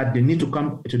that they need to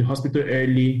come to the hospital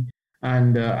early,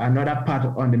 and another part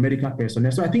on the medical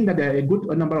personnel. So I think that there are a good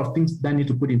number of things that need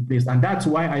to put in place. And that's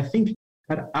why I think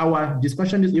that our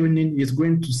discussion this evening is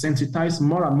going to sensitize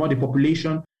more and more the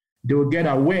population. They will get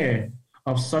aware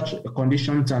of such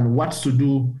conditions and what to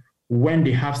do when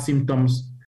they have symptoms.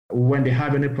 When they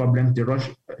have any problems, they rush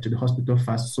to the hospital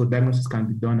fast so diagnosis can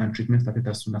be done and treatment started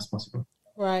as soon as possible.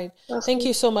 Right. Thank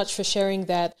you so much for sharing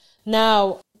that.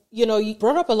 Now, you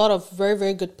brought up a lot of very,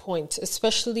 very good points,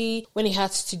 especially when it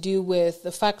has to do with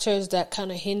the factors that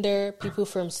kind of hinder people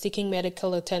from seeking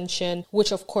medical attention,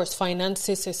 which of course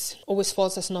finances always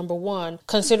falls as number one,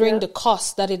 considering the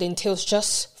cost that it entails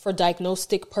just for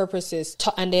diagnostic purposes,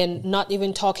 and then not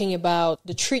even talking about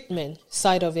the treatment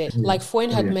side of it. Like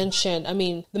Fuen had mentioned, I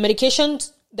mean, the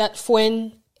medications that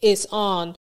Fuen is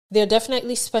on, they're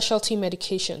definitely specialty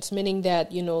medications, meaning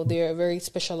that, they're very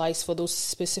specialized for those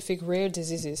specific rare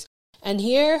diseases. And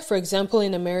here, for example,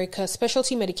 in America,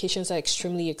 specialty medications are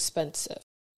extremely expensive,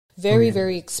 very,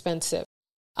 very expensive.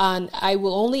 And I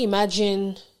will only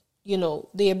imagine,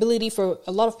 the ability for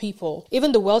a lot of people,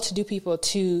 even the well-to-do people,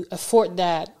 to afford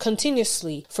that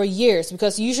continuously for years,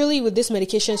 because usually with these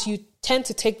medications, you tend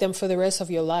to take them for the rest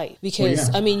of your life because,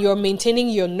 you're maintaining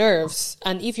your nerves,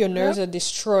 and if your nerves are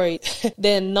destroyed,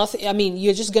 then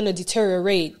you're just going to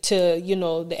deteriorate to,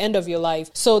 the end of your life.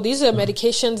 So these are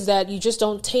medications that you just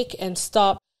don't take and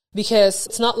stop, because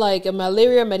it's not like a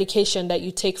malaria medication that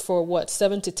you take for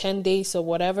 7 to 10 days or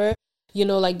whatever.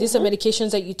 These are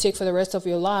medications that you take for the rest of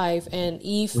your life. And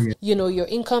if, your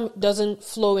income doesn't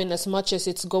flow in as much as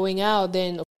it's going out,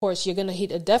 then of course you're going to hit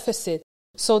a deficit.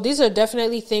 So these are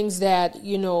definitely things that,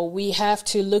 we have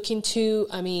to look into.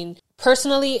 I mean,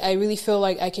 personally, I really feel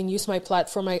like I can use my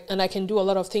platform and I can do a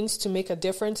lot of things to make a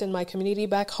difference in my community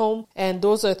back home. And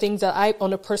those are things that I,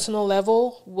 on a personal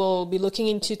level, will be looking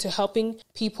into to helping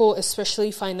people,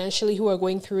 especially financially, who are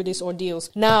going through these ordeals.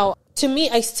 Now, to me,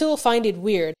 I still find it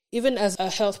weird, even as a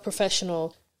health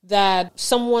professional, that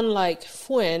someone like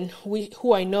Fuen,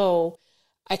 who I know,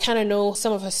 I kind of know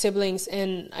some of her siblings,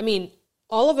 and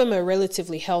all of them are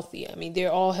relatively healthy.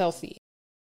 They're all healthy.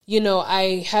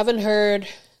 I haven't heard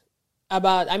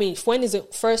about, Fuen is the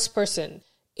first person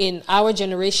in our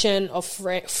generation of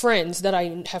friends that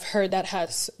I have heard that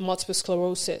has multiple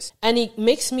sclerosis. And it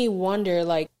makes me wonder,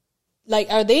 like,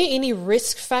 are there any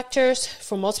risk factors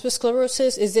for multiple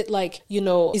sclerosis? Is it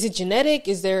is it genetic?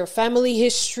 Is there a family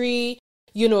history?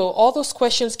 All those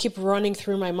questions keep running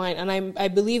through my mind. And I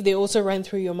believe they also ran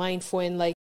through your mind, Fuen,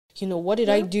 what did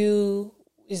I do?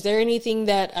 Is there anything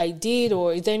that I did,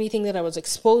 or is there anything that I was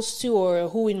exposed to, or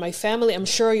who in my family? I'm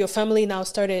sure your family now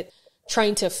started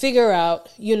trying to figure out,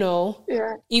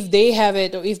 if they have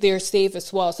it or if they're safe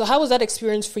as well. So how was that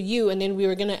experience for you? And then we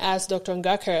were going to ask Dr.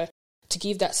 Ngakara to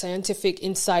give that scientific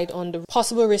insight on the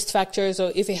possible risk factors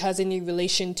or if it has any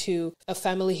relation to a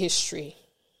family history.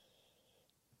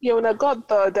 Yeah, when I got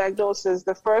the diagnosis,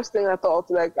 the first thing I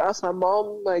thought, like, ask my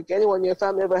mom, like, anyone in your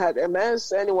family ever had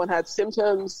MS? Anyone had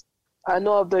symptoms? I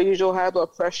know of the usual high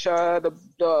blood pressure,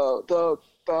 the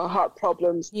heart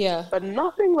problems. Yeah. But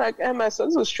nothing like MS. So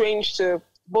this was strange to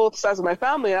both sides of my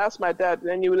family. I asked my dad,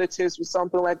 any relatives with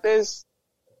something like this?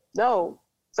 No.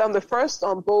 So I'm the first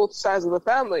on both sides of the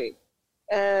family.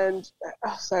 And I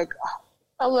was like,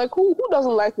 who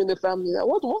doesn't like me in the famly?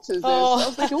 What is this? Oh, I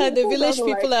was like, the village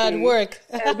people like are at work.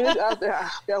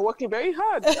 They're working very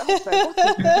hard. I was like,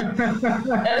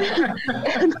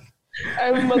 and I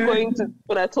remember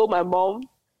when I told my mom,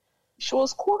 she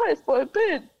was quiet for a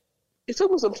bit. It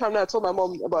took me some time that I told my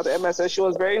mom about the MS, and she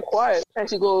was very quiet. And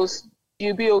she goes,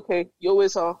 "You'll be okay. You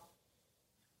always are."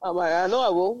 I'm like, I know I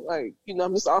will. Like,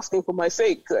 I'm just asking for my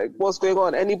sake. Like, what's going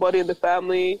on? Anybody in the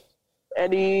family,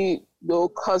 any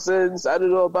cousins I don't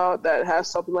know about that have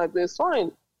something like this?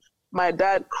 Fine. My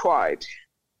dad cried.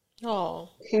 Oh.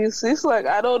 He's like,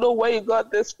 I don't know where you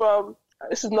got this from.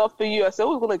 This is not for you. I said,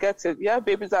 who's going to get it? Yeah,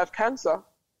 babies have cancer.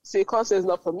 So you can't say it's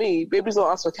not for me. Babies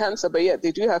don't ask for cancer, but yet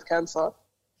they do have cancer.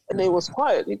 And he was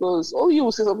quiet. He goes, oh, you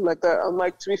will say something like that. I'm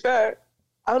like, to be fair,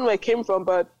 I don't know where it came from,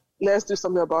 but let's do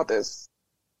something about this.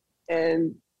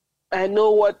 And I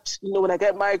know when I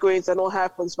get migraines, I know what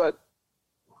happens, but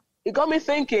it got me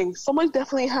thinking, someone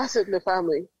definitely has it in the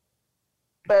family,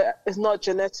 but it's not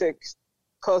genetic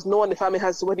because no one in the family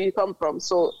has where do you come from.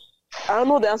 So I don't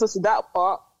know the answers to that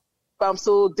part, but I'm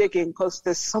still digging because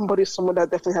there's someone that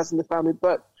definitely has in the family.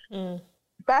 But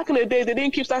back in the day, they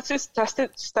didn't keep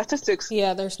statistics.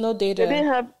 Yeah, there's no data. They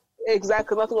didn't have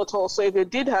exactly nothing at all. So if they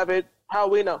did have it, how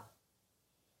we know?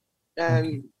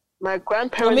 And my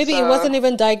grandparents... Or maybe it wasn't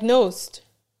even diagnosed.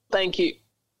 Thank you.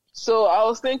 So I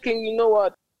was thinking, you know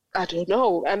what? I don't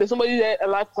know. And there's somebody that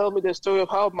alive to tell me the story of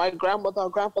how my grandmother or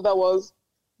grandfather was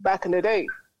back in the day.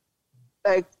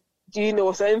 Like, do you know,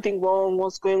 was there anything wrong?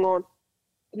 What's going on?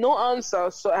 No answer.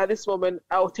 So at this moment,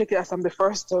 I'll take it as I'm the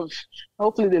first of,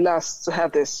 hopefully the last to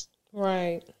have this.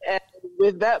 Right. And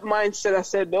with that mindset, I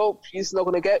said, nope, he's not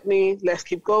going to get me. Let's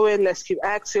keep going. Let's keep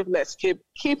active. Let's keep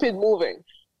it moving.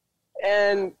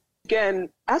 And again,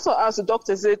 as far as the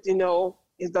doctor said,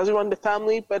 it doesn't run the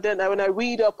family. But then when I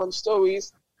read up on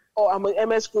stories, I'm in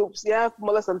MS groups, you have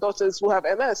mothers and daughters who have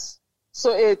MS.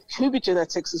 So it could be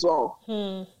genetics as well.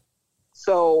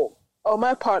 So on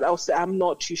my part, I would say I'm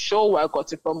not too sure where I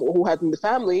got it from or who had in the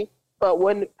family. But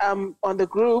when I'm on the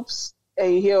groups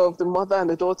and you hear of the mother and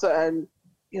the daughter and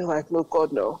you're like, no,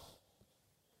 God, no.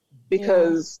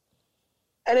 Because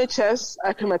NHS,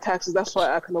 I pay my taxes. That's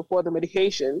why I can afford the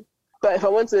medication. But if I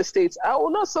went to the States, I will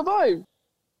not survive.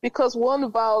 Because one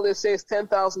vial, they say, is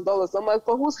 $10,000. I'm like,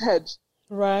 for whose head?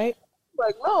 Right.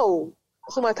 Like, no.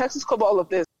 So my taxes cover all of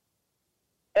this.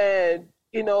 And,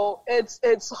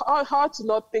 it's hard to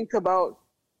not think about,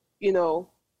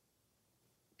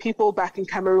 people back in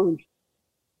Cameroon.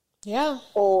 Yeah.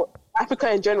 Or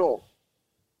Africa in general.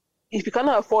 If you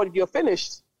cannot afford it, you're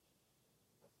finished.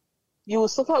 You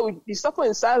suffer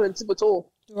in silence, if at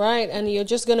all. Right, and you're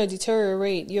just going to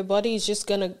deteriorate. Your body is just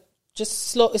going to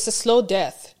it's a slow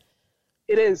death.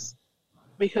 It is.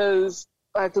 Because,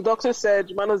 like the doctor said,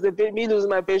 me losing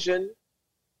my vision,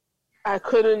 I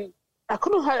couldn't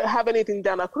have anything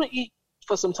done. I couldn't eat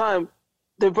for some time.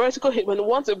 Once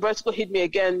the vertigo hit me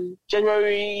again,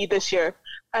 January this year,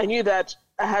 I knew that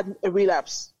I had a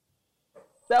relapse.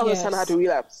 That was the time I had a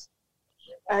relapse.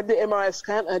 I had the MRI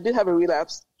scan, I did have a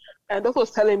relapse. And the doctor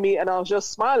was telling me, and I was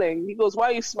just smiling. He goes, why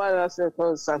are you smiling? I said,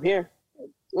 because I'm here.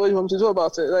 What do you want me to do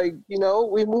about it? Like,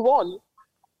 we move on.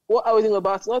 What are we doing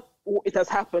about it? Not it has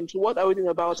happened. What are we doing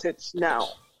about it now?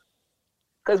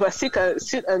 Because if I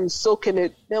sit and soak in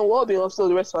it, then we'll be in hospital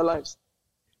the rest of our lives.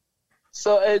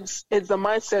 So it's the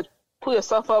mindset. Pull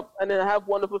yourself up, and then I have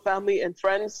wonderful family and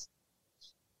friends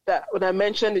that when I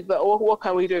mentioned it, what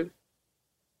can we do?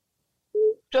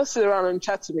 Just sit around and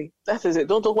chat to me. That is it.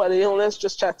 Don't talk about the illness,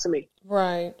 just chat to me.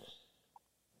 Right.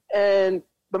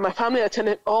 But my family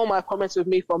attended all my appointments with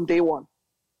me from day one.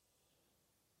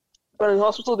 But in the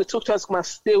hospital, they took turns to come and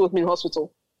stay with me in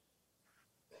hospital.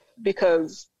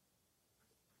 Because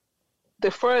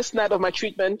the first night of my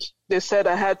treatment, they said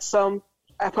I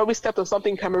probably stepped on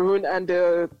something in Cameroon and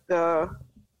not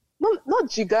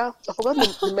jiga, I forgot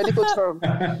the medical term.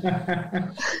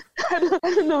 I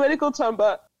don't know the medical term,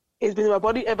 but it's been in my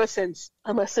body ever since.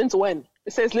 And since when?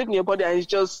 It says live in your body and it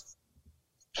just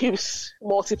keeps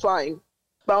multiplying.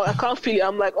 But I can't feel it.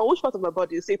 I'm like, which part of my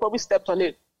body? They say, probably stepped on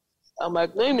it. I'm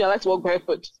like, no, I like to walk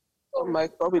barefoot. I'm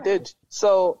like, probably did.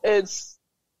 So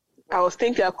I was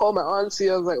thinking, I called my auntie.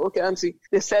 I was like, okay, auntie,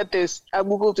 they said this. I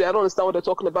Googled it. I don't understand what they're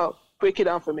talking about. Break it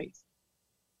down for me.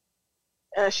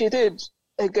 And she did.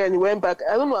 Again, went back.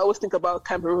 I don't know. I always think about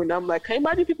Cameroon. I'm like, can you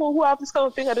imagine people who have this kind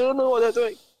of thing and they don't know what they're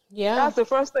doing? Yeah. That's the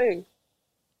first thing.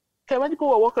 Can you imagine people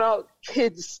who are walking out,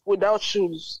 kids without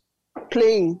shoes,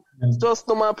 playing, just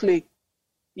normal play.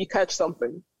 You catch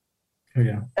something.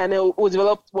 Yeah. And it was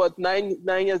developed, 9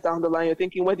 years down the line. You're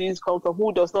thinking, where did this come from?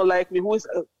 Who does not like me? Who is,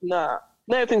 nah.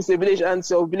 Not everything's a village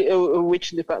answer or a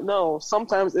witch in the fact. No,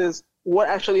 sometimes it's what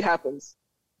actually happens.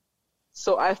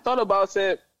 So I thought about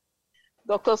it.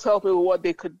 Doctors helped me with what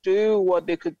they could do, what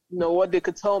they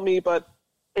could tell me, but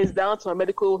it's down to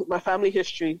my family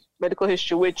history,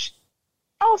 which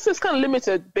I would say is kind of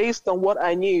limited based on what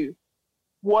I knew,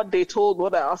 what they told,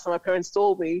 what I asked my parents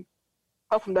told me.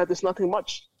 Apart from that, there's nothing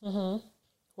much. Mm-hmm.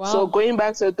 Wow. So going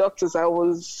back to the doctors, I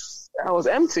was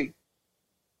empty.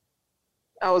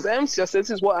 I was empty. I said, this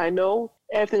is what I know.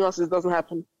 Everything else doesn't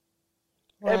happen.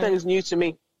 Right. Everything is new to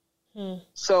me.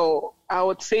 So I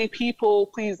would say, people,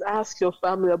 please ask your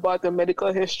family about their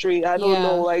medical history. I don't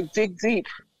know, like dig deep,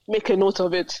 make a note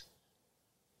of it.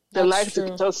 They like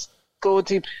to just go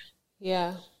deep.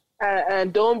 Yeah.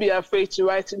 And don't be afraid to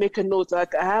make a note.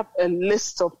 Like, I have a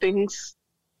list of things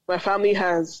my family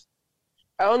has.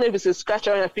 I don't know if it's a scratch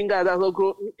on your finger that will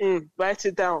grow. Write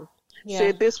it down. Yeah.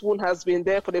 Say this wound has been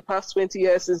there for the past 20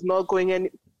 years. It's not going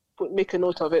any. Make a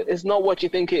note of it. It's not what you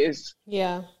think it is.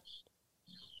 Yeah.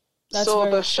 That's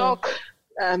so the shock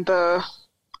and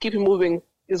keep it moving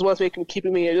is what's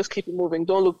keeping me here. Just keep it moving.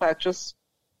 Don't look back. Just,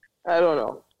 I don't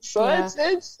know. So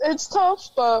it's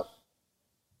tough, but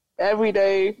every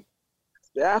day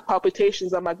I have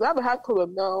palpitations. I'm like, I have a heart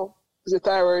problem. No, is it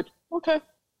thyroid? Okay.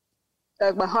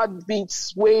 Like, my heart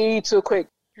beats way too quick.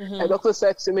 Mm-hmm. The doctor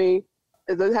said to me,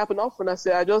 it doesn't happen often. I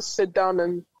said, I just sit down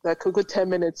and like a good 10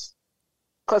 minutes.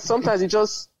 Because sometimes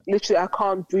I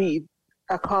can't breathe.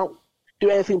 I can't do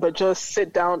anything but just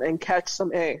sit down and catch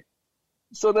some air.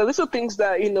 So the little things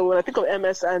that, when I think of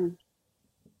MS and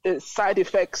the side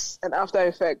effects and after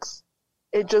effects,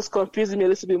 it just confuses me a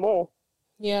little bit more.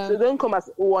 Yeah. So it doesn't come as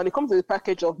one. It comes in a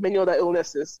package of many other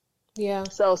illnesses. Yeah.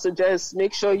 So I would suggest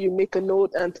make sure you make a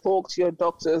note and talk to your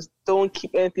doctors. Don't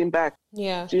keep anything back.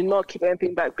 Yeah. Do not keep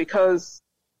anything back, because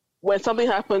when something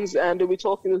happens and they'll be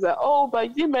talking, it's like, oh,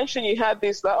 but you mentioned you had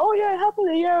this. Like, oh yeah, it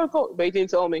happened a year ago, but you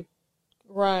didn't tell me.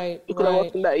 Right. You could have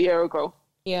worked on that a year ago.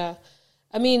 Yeah.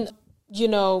 I mean,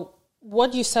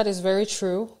 what you said is very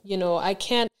true. I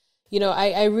can't,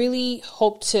 I really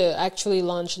hope to actually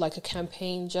launch like a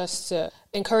campaign just to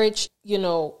encourage,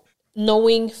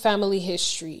 knowing family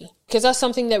history, because that's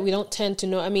something that we don't tend to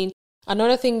know. I mean,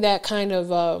 another thing that kind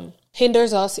of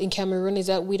hinders us in Cameroon is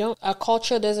that our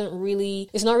culture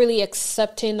is not really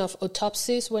accepting of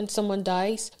autopsies when someone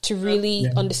dies to really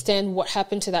understand what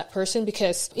happened to that person.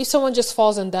 Because if someone just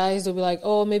falls and dies, they'll be like,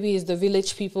 oh, maybe it's the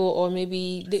village people, or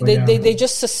maybe they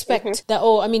just suspect that,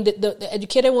 oh, I mean, the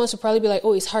educated ones will probably be like,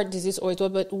 oh, it's heart disease or it's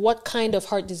what, but what kind of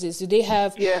heart disease? Do they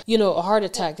have, a heart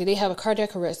attack? Did they have a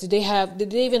cardiac arrest? Did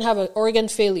they even have an organ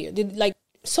failure?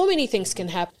 So many things can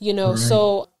happen,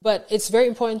 right. But it's very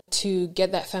important to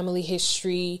get that family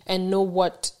history and know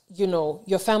what,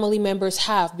 your family members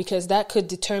have, because that could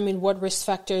determine what risk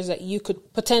factors that you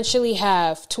could potentially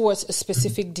have towards a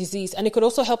specific disease. And it could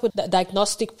also help with the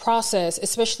diagnostic process,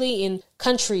 especially in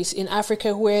countries in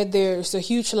Africa where there's a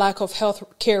huge lack of health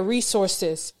care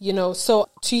resources, So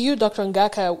to you, Dr.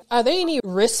 Ngaka, are there any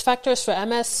risk factors for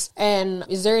MS? And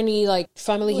is there any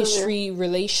family history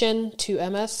relation to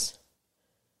MS?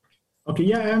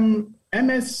 Okay,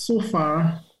 MS so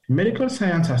far, medical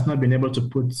science has not been able to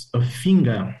put a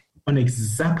finger on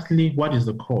exactly what is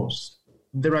the cause.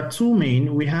 There are two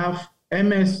main. We have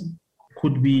MS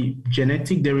could be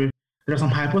genetic. There are some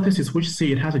hypotheses which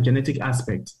say it has a genetic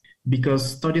aspect,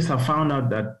 because studies have found out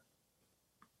that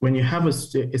when you have a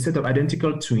set of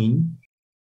identical twins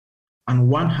and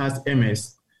one has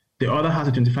MS, the other has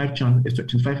a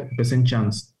 25%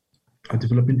 chance of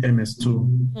developing MS too.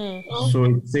 So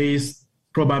it says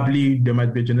probably there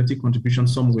might be a genetic contribution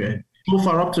somewhere. So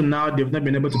far up to now, they've not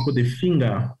been able to put a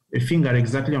finger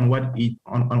exactly on what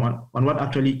on what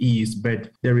actually is,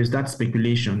 but there is that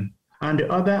speculation. And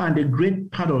the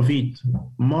great part of it,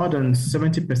 more than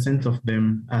 70% of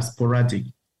them are sporadic.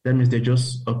 That means they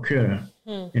just occur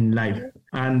in life.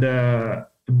 And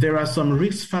there are some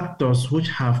risk factors which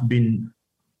have been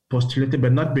postulated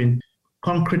but not been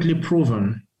concretely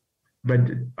proven. But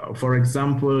for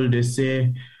example, they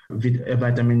say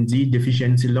vitamin D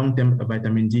deficiency, long-term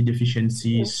vitamin D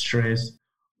deficiency, stress,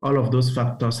 all of those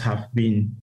factors have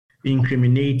been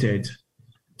incriminated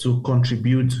to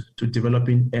contribute to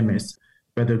developing MS.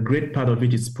 but the great part of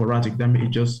it is sporadic. That means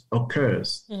it just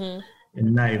occurs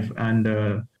in life.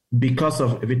 And because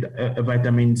of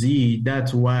vitamin D,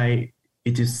 that's why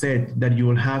it is said that you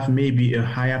will have maybe a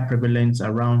higher prevalence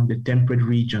around the temperate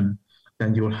region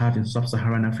than you will have in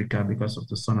sub-Saharan Africa because of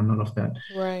the sun and all of that.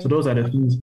 Right. So those are the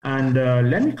things. And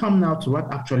let me come now to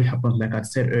what actually happens, like I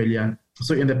said earlier.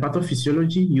 So in the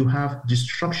pathophysiology, you have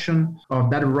destruction of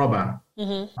that rubber.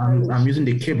 I'm using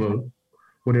the cable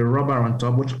with a rubber on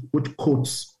top, which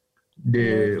coats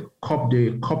the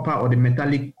copper or the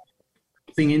metallic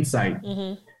thing inside.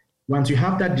 Once you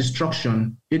have that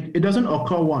destruction, it doesn't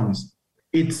occur once.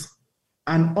 It's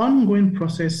an ongoing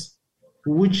process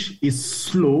which is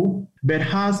slow, but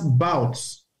has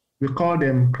bouts. We call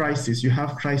them crises. You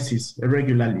have crises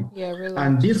regularly. Yeah, really.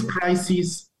 And these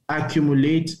crises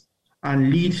accumulate and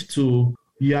lead to,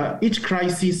 each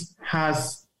crisis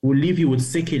will leave you with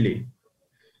sequelae.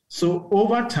 So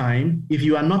over time, if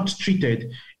you are not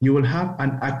treated, you will have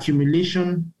an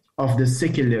accumulation of the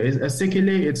sequelae. A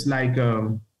sequelae, it's like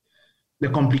the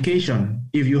complication.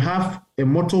 If you have a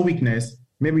motor weakness,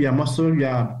 maybe your muscle,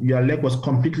 your leg was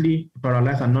completely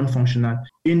paralyzed and non-functional.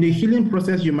 In the healing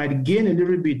process, you might gain a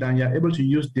little bit and you're able to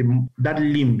use that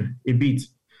limb a bit.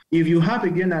 If you have,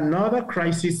 again, another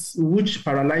crisis which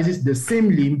paralyzes the same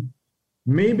limb,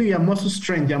 maybe your muscle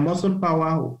strength, your muscle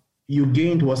power you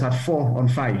gained was at 4 on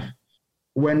 5.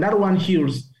 When that one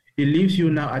heals, it leaves you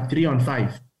now at 3 on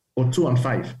 5 or 2 on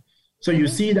 5. So you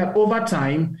see that over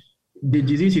time, the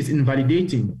disease is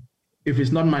invalidating if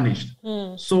it's not managed.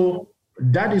 So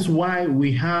that is why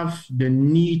we have the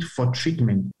need for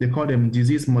treatment. They call them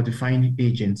disease-modifying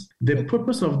agents. The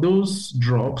purpose of those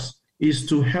drugs is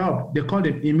to help. They call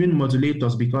them immune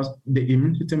modulators because the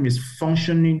immune system is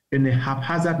functioning in a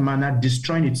haphazard manner,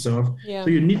 destroying itself. So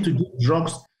you need to give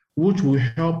drugs which will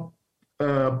help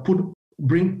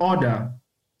bring order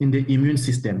in the immune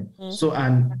system. So,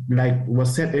 and like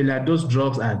was said earlier, those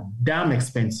drugs are damn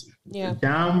expensive.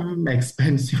 Damn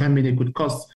expensive. I mean, it could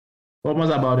cost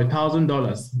almost about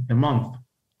 $1,000 a month.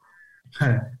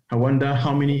 I wonder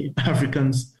how many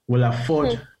Africans will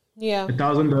afford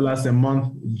 $1,000 a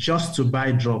month just to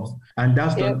buy drugs. And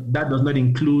that does not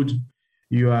include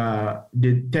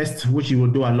the test which you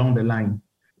will do along the line.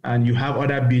 And you have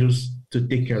other bills to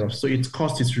take care of. So its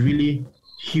cost is really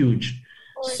huge.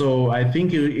 So I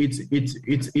think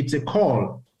it's a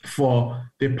call for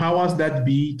the powers that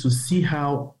be to see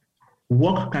how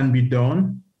work can be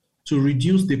done to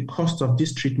reduce the cost of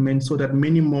this treatment so that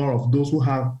many more of those who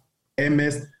have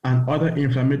MS and other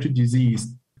inflammatory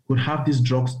disease could have these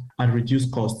drugs at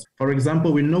reduced cost. For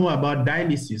example, we know about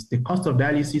dialysis. The cost of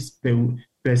dialysis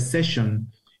per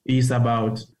session is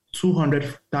about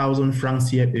 200,000 francs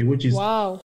CFA, which is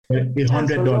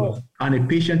 $100. And a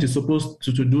patient is supposed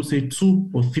to do, say,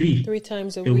 2 or 3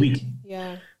 times a week.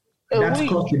 Yeah. That's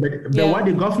costly. But what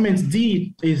the government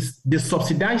did is they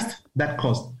subsidized that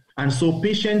cost. And so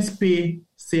patients pay,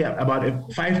 say,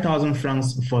 about 5,000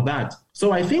 francs for that.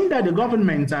 So I think that the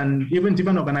government and even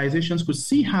different organizations could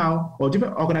see how, or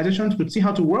different organizations could see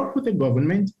how to work with the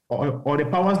government or the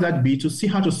powers that be to see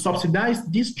how to subsidize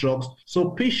these drugs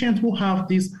so patients who have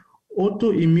this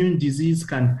autoimmune disease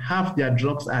can have their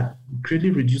drugs at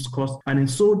greatly reduced cost. And in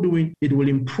so doing, it will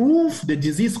improve the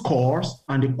disease course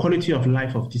and the quality of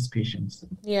life of these patients.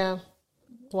 Yeah.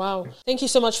 Wow. Thank you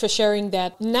so much for sharing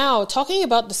that. Now, talking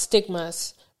about the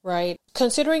stigmas, right?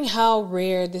 Considering how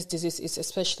rare this disease is,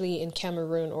 especially in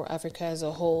Cameroon or Africa as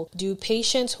a whole, do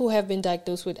patients who have been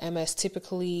diagnosed with MS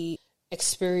typically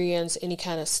experience any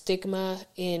kind of stigma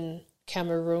in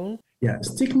Cameroon? Yeah,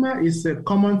 stigma is a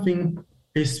common thing,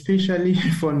 especially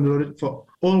for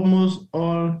almost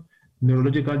all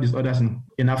neurological disorders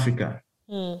in Africa.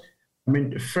 I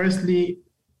mean, firstly,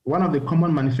 one of the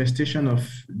common manifestations of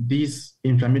these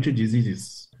inflammatory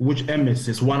diseases, which MS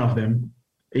is one of them,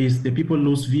 is the people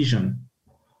lose vision.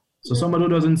 So somebody who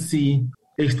doesn't see,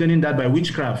 explaining that by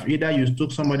witchcraft, either you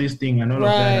took somebody's thing and all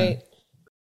of that.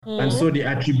 And so they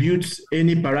attribute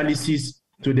any paralysis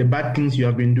to the bad things you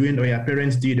have been doing or your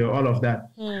parents did or all of that.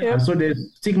 And so the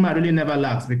stigma really never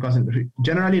lacks because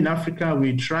generally in Africa,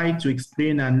 we try to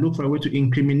explain and look for a way to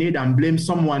incriminate and blame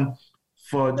someone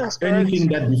for anything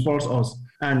that befalls us.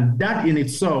 And that in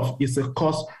itself is a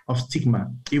cause of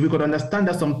stigma. If we could understand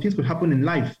that some things could happen in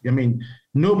life, I mean,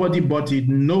 nobody bought it,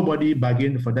 nobody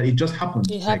bargained for that. It just happened.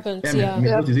 It happens,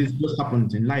 It just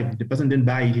happens in life. The person didn't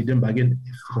buy it, he didn't bargain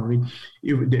for it.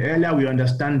 If the earlier we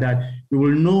understand that, we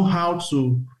will know how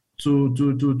to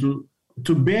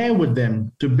bear with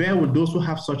them, to bear with those who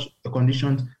have such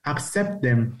conditions, accept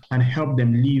them, and help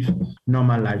them live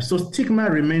normal lives. So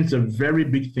stigma remains a very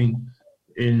big thing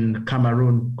in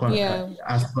Cameroon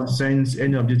as concerns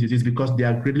any of this disease, because they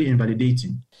are greatly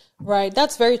invalidating. Right.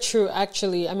 That's very true,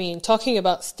 actually. I mean, talking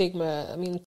about stigma, I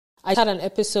mean, I had an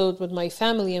episode with my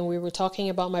family and we were talking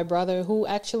about my brother who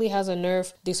actually has a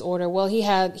nerve disorder. Well,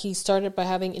 he started by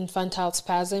having infantile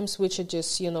spasms, which are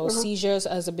just, seizures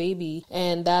as a baby.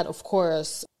 And that, of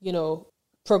course,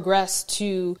 progressed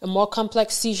to a more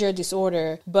complex seizure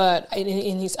disorder, but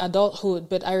in his adulthood.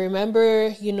 But I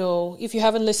remember, if you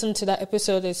haven't listened to that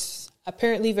episode, it's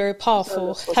apparently very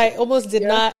powerful. I almost did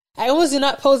not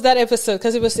post that episode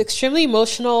because it was extremely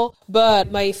emotional,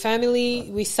 but my family,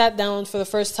 we sat down for the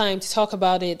first time to talk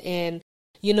about it. And,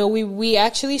 we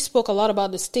actually spoke a lot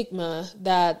about the stigma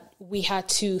that we had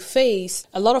to face.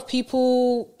 A lot of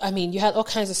people, you had all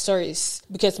kinds of stories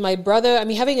because my brother,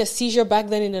 having a seizure back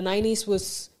then in the 90s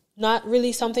was not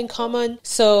really something common.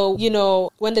 So,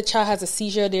 when the child has a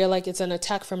seizure, they're like, it's an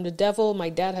attack from the devil. My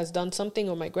dad has done something,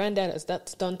 or my granddad has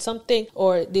done something,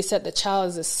 or they said the child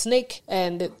is a snake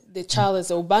and the child is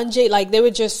Obanje. Like they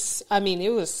were just,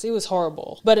 it was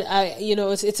horrible. But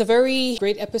it's a very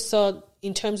great episode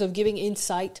in terms of giving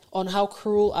insight on how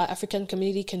cruel our African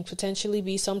community can potentially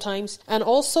be sometimes. And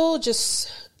also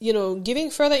just,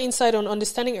 giving further insight on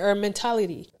understanding our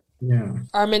mentality. Yeah.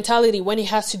 Our mentality when it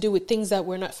has to do with things that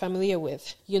we're not familiar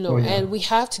with, and we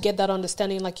have to get that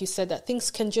understanding, like you said, that things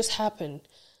can just happen.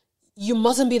 You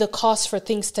mustn't be the cause for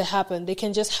things to happen. They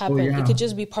can just happen. It could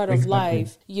just be part of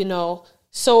life,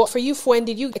 So for you, Fuen,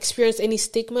 did you experience any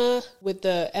stigma with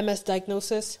the MS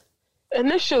diagnosis?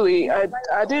 Initially,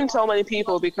 I didn't tell many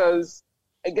people because,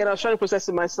 again, I was trying to process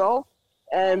it myself.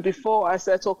 And before I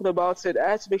started talking about it,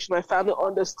 I had to make sure my family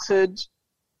understood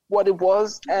what it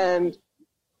was. And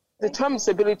the term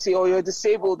disability or you're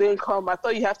disabled didn't come. I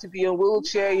thought you have to be in a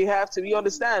wheelchair. You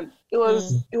understand. It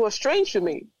was strange for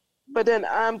me. But then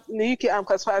in the UK, I'm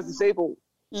classified as disabled.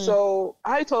 So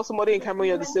I told somebody in Cameroon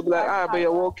you're disabled, like, but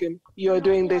you're walking, you're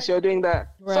doing this, you're doing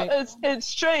that. Right. So it's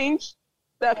strange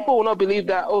that people will not believe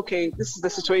that, okay, this is the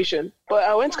situation. But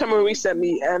I went to Cameroon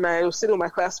recently and I was sitting with my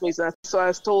classmates. And so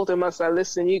I told them, I said,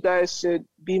 listen, you guys should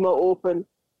be more open.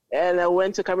 And I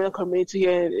went to Cameroon community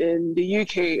here in the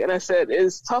UK, and I said,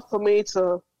 it's tough for me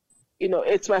to,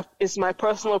 it's my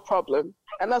personal problem.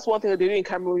 And that's one thing that they do in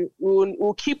Cameroon.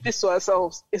 We'll keep this to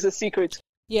ourselves. It's a secret.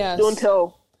 Yes. Don't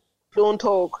tell. Don't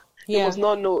talk. Yeah. You must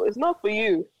not know. It's not for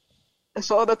you. It's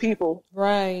for other people.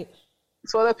 Right.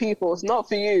 It's for other people. It's not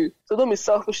for you. So don't be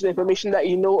selfish with the information that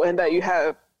you know and that you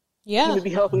have. Yeah. You will be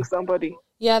helping somebody.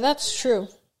 Yeah, that's true.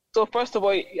 So first of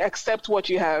all, accept what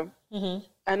you have. Mm-hmm.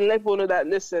 And let people know that,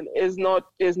 listen, it's not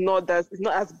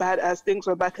as bad as things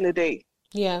were back in the day.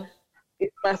 Yeah.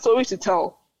 It's my story to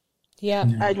tell. Yeah.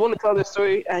 And you want to tell the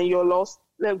story and you're lost,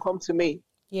 let them come to me.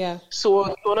 Yeah.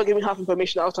 So you're not giving half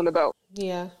information out and about.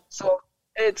 Yeah. So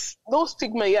it's no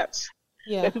stigma yet.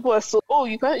 Yeah. That people are so,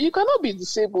 you cannot be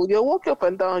disabled. You're walking up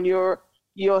and down. You're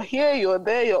here, you're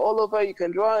there, you're all over, you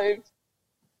can drive.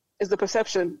 It's the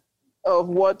perception of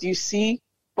what you see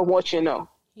from what you know.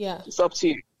 Yeah. It's up to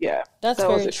you. Yeah. That's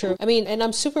very true. And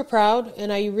I'm super proud,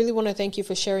 and I really want to thank you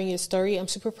for sharing your story. I'm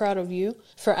super proud of you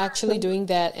for actually doing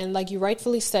that. And like you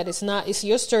rightfully said, it's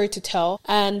your story to tell,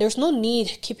 and there's no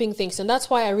need keeping things. And that's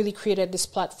why I really created this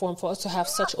platform for us to have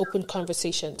such open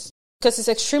conversations. Because it's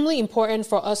extremely important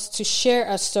for us to share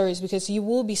our stories, because you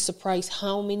will be surprised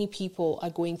how many people are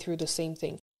going through the same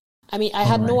thing. I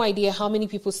had no idea how many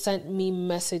people sent me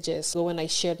messages when I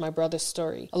shared my brother's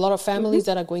story. A lot of families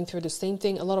that are going through the same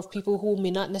thing. A lot of people who may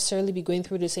not necessarily be going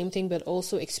through the same thing, but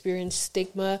also experience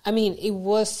stigma. It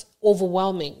was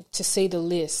overwhelming, to say the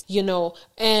least,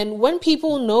 And when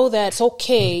people know that it's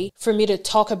okay for me to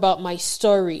talk about my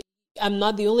story, I'm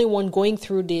not the only one going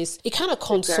through this, it kind of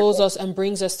consoles us and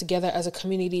brings us together as a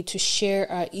community to share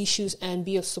our issues and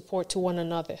be of support to one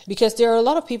another. Because there are a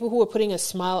lot of people who are putting a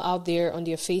smile out there on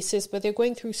their faces, but they're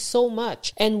going through so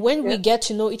much. And when we get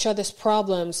to know each other's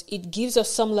problems, it gives us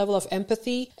some level of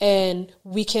empathy, and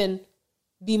we can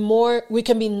be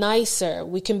nicer,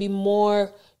 we can be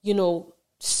more,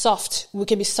 soft. We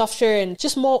can be softer and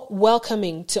just more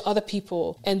welcoming to other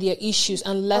people and their issues,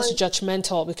 and less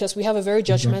judgmental, because we have a very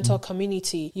judgmental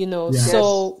community, Yes.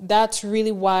 So that's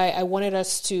really why I wanted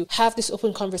us to have these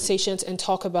open conversations and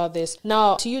talk about this.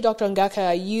 Now, to you, Dr.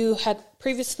 Ngaka, you had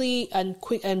previously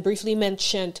and briefly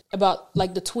mentioned about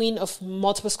like the twin of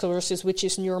multiple sclerosis, which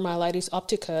is neuromyelitis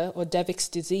optica or Devick's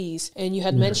disease. And you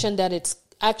had mentioned that it's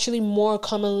actually more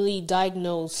commonly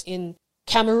diagnosed in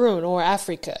Cameroon or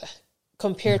Africa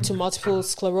compared to multiple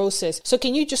sclerosis. So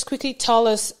can you just quickly tell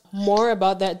us more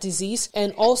about that disease,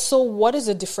 and also what is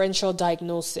a differential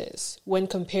diagnosis when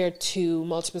compared to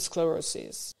multiple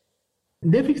sclerosis?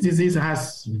 Davies disease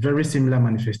has very similar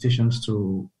manifestations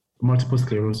to multiple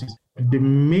sclerosis. The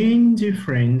main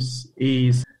difference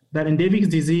is that in Davies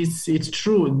disease, it's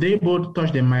true, they both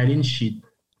touch the myelin sheath.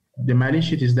 The myelin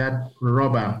sheath is that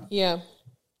rubber. Yeah.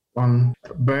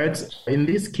 But in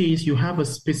this case, you have a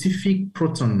specific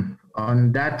protein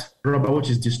on that rubber which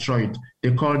is destroyed.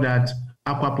 They call that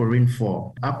aquaporin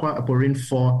 4. Aquaporin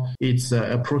 4, it's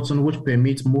a protein which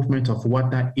permits movement of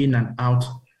water in and out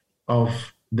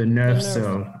of the nerve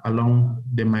cell along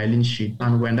the myelin sheath.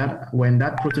 And when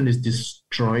that protein is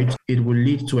destroyed, it will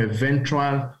lead to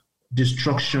eventual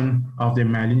destruction of the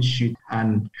myelin sheath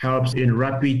and helps in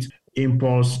rapid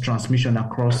impulse transmission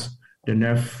across the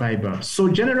nerve fiber. So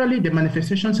generally, the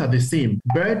manifestations are the same.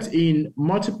 But in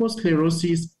multiple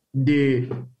sclerosis, the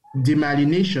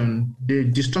demyelination, the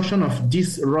destruction of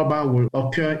this rubber will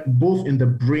occur both in the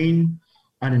brain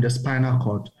and in the spinal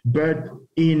cord. But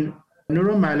in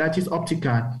neuromyelitis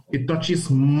optica, it touches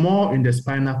more in the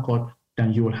spinal cord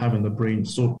than you will have in the brain.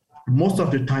 So most of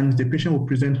the times, the patient will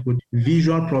present with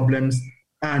visual problems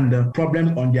and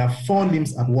problems on their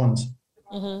forelimbs at once.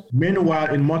 Mm-hmm.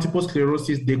 Meanwhile, in multiple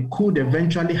sclerosis, they could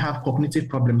eventually have cognitive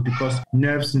problems because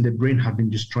nerves in the brain have been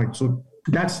destroyed. So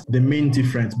that's the main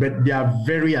difference, but they are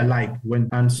very alike.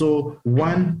 And so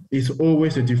one is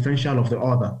always a differential of the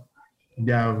other.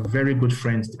 They are very good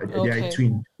friends. They are a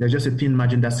twin. There's just a thin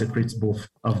margin that separates both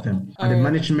of them. And the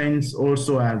managements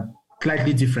also are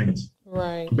slightly different.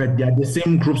 Right. But they are the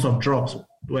same groups of drugs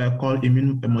were called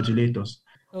immune modulators.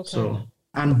 Okay. So,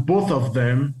 and both of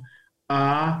them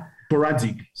are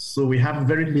sporadic. So we have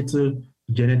very little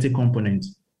genetic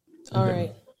components. All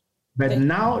right. But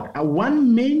now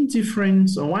one main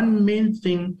difference or one main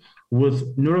thing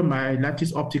with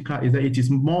neuromyelitis optica is that it is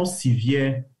more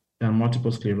severe than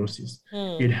multiple sclerosis.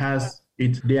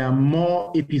 There are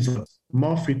more episodes,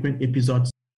 more frequent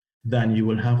episodes than you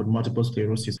will have with multiple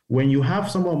sclerosis. When you have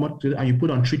someone and you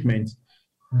put on treatment,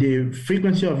 the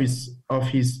frequency of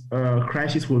his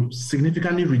crisis will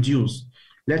significantly reduce.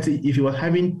 Let's say if he was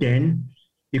having 10,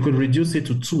 he could reduce it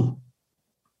to 2.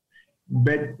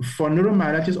 But for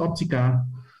neuromyelitis optica,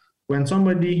 when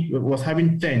somebody was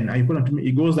having 10 and you put on treatment,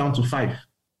 it goes down to 5.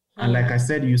 And like I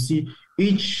said, you see,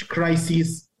 each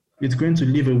crisis is going to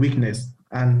leave a weakness,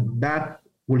 and that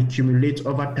will accumulate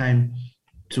over time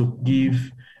to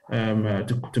give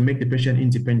to make the patient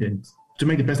independent, to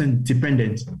make the person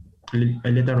dependent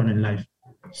later on in life.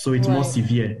 So it's more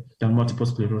severe than multiple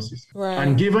sclerosis. Right.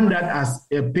 And given that as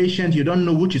a patient, you don't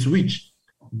know which is which,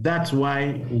 that's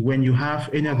why when you have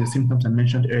any of the symptoms I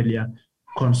mentioned earlier,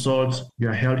 consult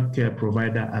your healthcare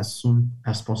provider as soon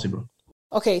as possible.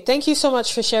 Okay, thank you so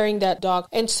much for sharing that, Doc.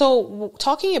 And so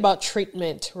talking about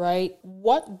treatment, right?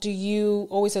 What do you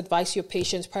always advise your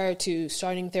patients prior to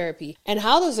starting therapy? And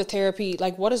how does the therapy,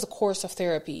 what is the course of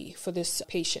therapy for these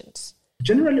patients?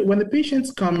 Generally, when the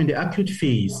patients come in the acute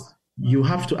phase, you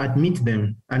have to admit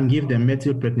them and give them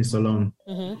methylprednisolone,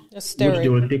 which they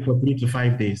will take for 3 to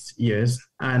 5 days. Yes.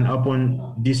 And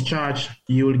upon discharge,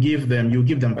 you give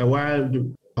them a while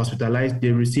hospitalized,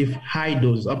 they receive high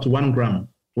doses, up to 1 gram,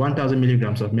 1,000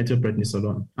 milligrams of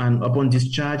methylprednisolone. And upon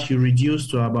discharge, you reduce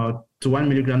to 1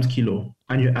 milligrams kilo.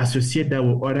 And you associate that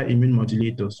with other immune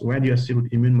modulators. Why do you associate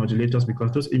with immune modulators?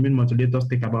 Because those immune modulators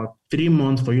take about 3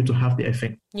 months for you to have the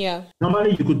effect. Yeah.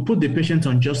 Normally, you could put the patient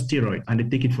on just steroid and they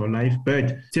take it for life,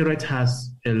 but steroid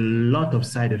has a lot of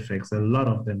side effects, a lot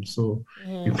of them. So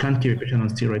you can't keep a patient on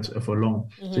steroids for long.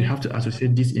 So you have to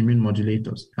associate these immune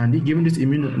modulators. And given these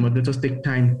immune modulators take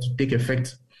time to take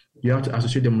effect, you have to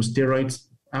associate them with steroids.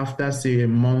 After, say, a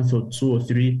month or 2 or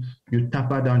 3, you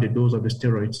taper down the dose of the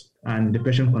steroids and the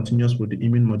patient continues with the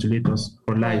immune modulators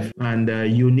for life. And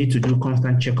you need to do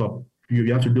constant checkup.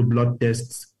 You have to do blood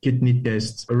tests, kidney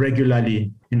tests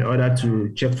regularly in order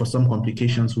to check for some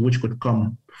complications which could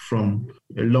come from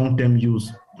a long-term use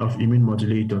of immune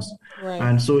modulators. Right.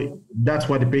 And so that's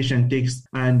what the patient takes.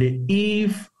 And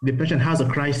if the patient has a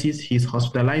crisis, he's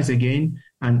hospitalized again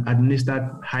and administered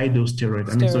high-dose steroid.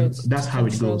 So that's how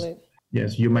it goes.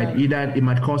 Yes, you might it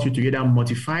might cause you to either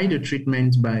modify the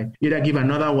treatment by either give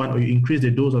another one or you increase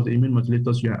the dose of the immune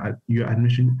modulators you're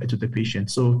administering to the patient.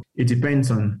 So it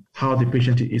depends on how the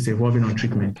patient is evolving on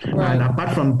treatment. Right. And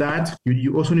apart from that,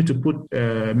 you also need to put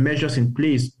measures in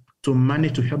place to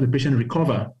manage to help the patient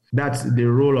recover. That's the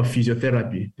role of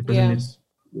physiotherapy. The patient needs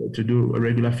to do a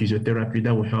regular physiotherapy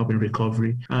that will help in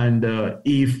recovery. And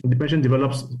if the patient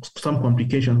develops some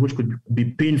complications which could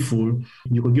be painful,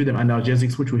 you could give them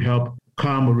analgesics which will help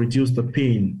calm or reduce the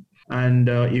pain. And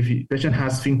if the patient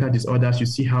has sphincter disorders, you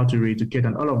see how to re-educate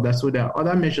and all of that. So there are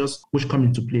other measures which come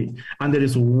into play. And there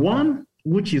is one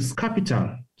which is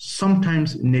capital,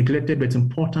 sometimes neglected, but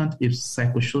important, if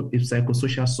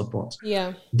psychosocial support.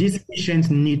 Yeah. These patients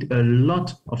need a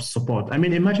lot of support. I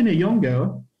mean, imagine a young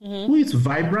girl who is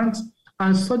vibrant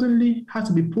and suddenly has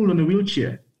to be pulled on a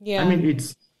wheelchair. Yeah. I mean,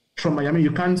 it's trauma. I mean,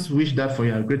 you can't wish that for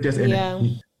your greatest enemy.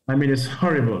 Yeah. I mean, it's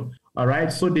horrible. All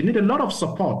right. So they need a lot of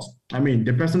support. I mean,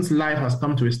 the person's life has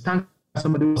come to a stand.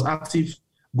 Somebody who's active,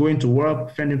 going to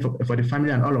work, fending for the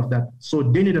family and all of that. So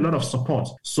they need a lot of support.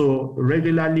 So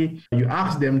regularly, you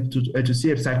ask them to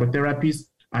see a psychotherapist,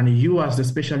 and you as the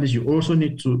specialist, you also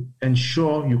need to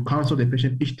ensure you counsel the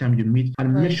patient each time you meet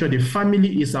and make sure the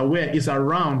family is aware, is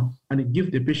around, and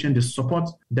give the patient the support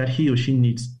that he or she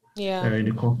needs in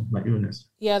the course of my illness.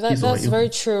 Yeah, that's very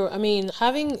true. I mean,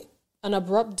 having an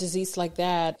abrupt disease like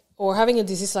that, or having a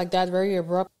disease like that, very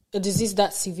abrupt, a disease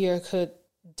that severe could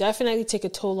definitely take a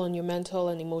toll on your mental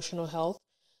and emotional health,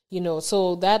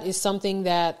 so that is something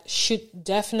that should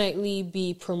definitely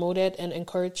be promoted and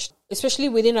encouraged, especially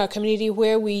within our community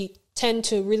where we tend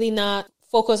to really not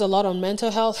focus a lot on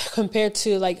mental health compared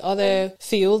to like other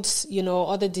fields,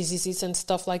 other diseases and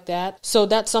stuff like that. So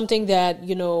that's something that,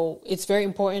 it's very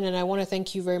important. And I want to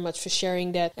thank you very much for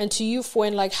sharing that. And to you,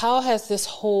 Fuen, like, how has this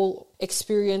whole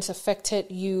experience affected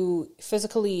you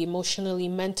physically, emotionally,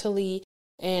 mentally?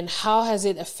 And how has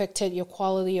it affected your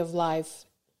quality of life?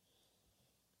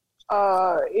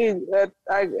 I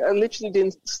literally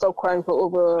didn't stop crying for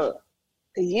over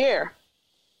a year.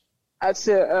 I'd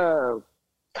say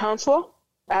counselor.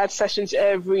 I had sessions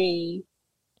every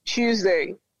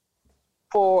Tuesday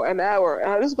for an hour.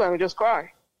 And I was going to just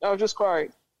cry. I was just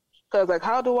crying. Because like,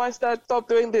 how do I stop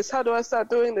doing this? How do I start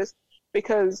doing this?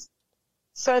 Because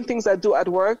certain things I do at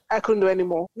work, I couldn't do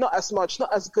anymore. Not as much,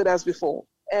 not as good as before.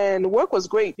 And work was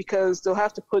great because they'll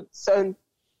have to put certain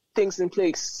things in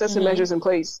place, certain measures in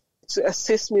place to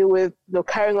assist me with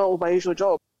carrying on with my usual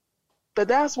job. But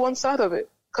that's one side of it.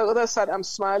 Because the other side, I'm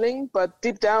smiling, but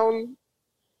deep down,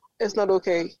 it's not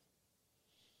okay.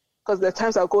 Because there are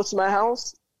times I'll go to my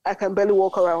house, I can barely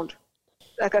walk around.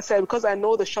 Like I said, because I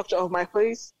know the structure of my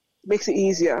place, it makes it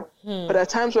easier. But there are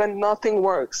times when nothing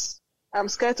works. I'm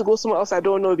scared to go somewhere else I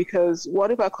don't know because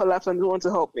what if I collapse and no one to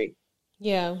help me?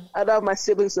 Yeah. I don't have my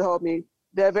siblings to help me.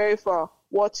 They're very far.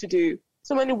 What to do?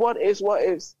 So many what ifs. But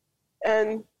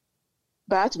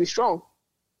I have to be strong.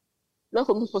 Not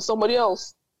for me, for somebody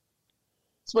else.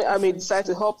 So I may decide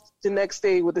to help the next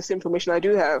day with this information I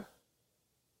do have.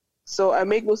 So I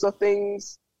make most of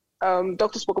things.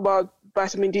 Doctor spoke about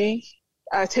vitamin D.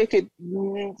 I take it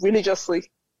religiously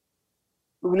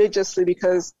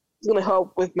because it's going to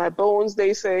help with my bones.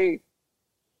 They say,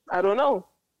 I don't know.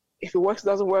 If it works, it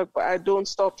doesn't work, but I don't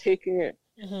stop taking it.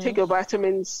 Take your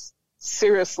vitamins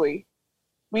seriously.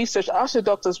 Research, ask your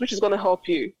doctors, which is going to help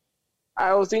you.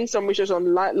 I was doing some research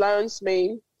on lion's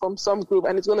mane from some group,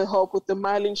 and it's going to help with the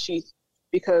myelin sheath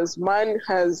because mine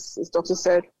has, as doctor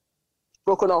said,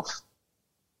 broken off.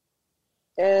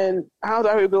 And how do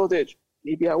I rebuild it?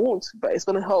 Maybe I won't, but it's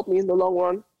going to help me in the long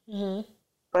run.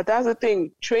 But that's the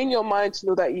thing. Train your mind to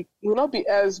know that you will not be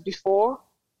as before,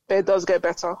 but it does get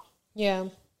better. Yeah.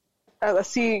 As I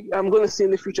see, I'm going to see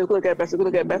in the future, it's going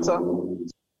to get better.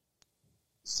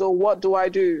 So what do I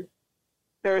do?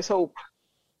 There is hope.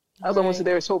 As I want to say,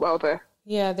 there is hope out there.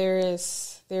 Yeah, there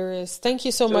is. Thank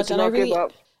you so much. And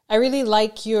I really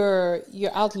like your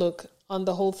outlook on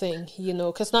the whole thing,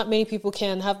 because not many people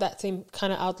can have that same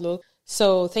kind of outlook.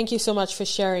 So thank you so much for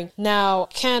sharing. Now,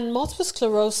 can multiple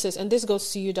sclerosis, and this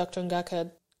goes to you, Dr.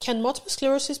 Ngaka, can multiple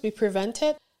sclerosis be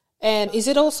prevented? And is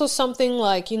it also something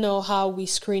like, how we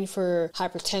screen for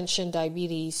hypertension,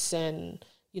 diabetes, and,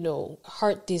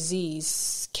 heart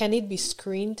disease? Can it be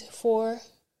screened for?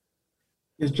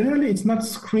 Yes, generally, it's not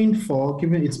screened for,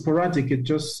 given it's sporadic, it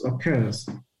just occurs.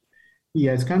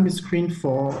 Yes, it can be screened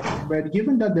for, but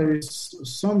given that there is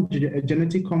some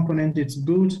genetic component, it's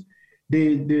good.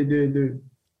 The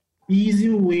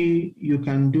easy way you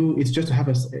can do is just to have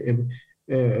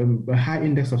a high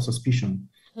index of suspicion.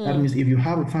 That means if you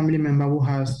have a family member who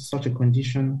has such a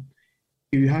condition,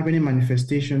 if you have any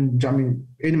manifestation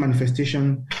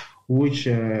which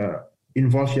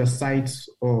involves your sight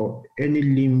or any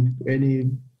limb,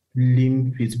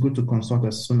 it's good to consult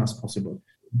as soon as possible.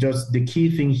 Just the key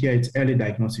thing here is early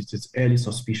diagnosis, it's early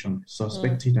suspicion.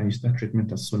 Suspect it and you start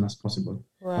treatment as soon as possible.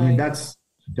 Right. I mean, that's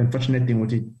the unfortunate thing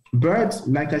with it. But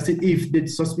like I said, if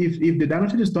the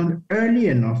diagnosis is done early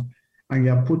enough, and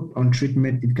you are put on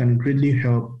treatment, it can greatly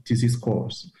help disease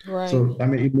course. Right. So, I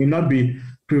mean, it may not be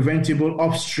preventable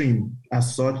upstream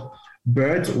as such,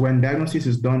 but when diagnosis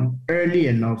is done early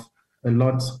enough, a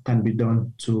lot can be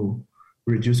done to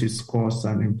reduce its course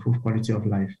and improve quality of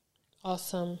life.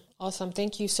 Awesome. Awesome.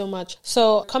 Thank you so much.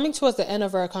 So coming towards the end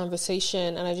of our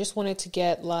conversation, and I just wanted to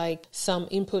get like some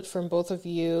input from both of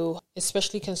you,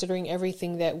 especially considering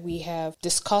everything that we have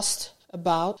discussed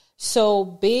about. So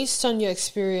based on your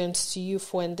experience, to you,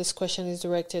 when this question is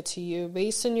directed to you,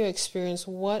 based on your experience,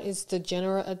 what is the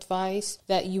general advice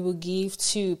that you will give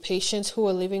to patients who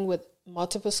are living with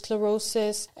multiple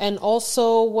sclerosis? And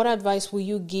also, what advice will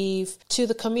you give to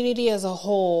the community as a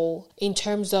whole in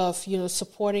terms of,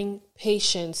 supporting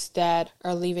patients that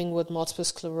are living with multiple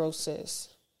sclerosis?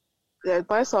 The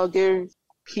advice I'll give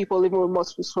people living with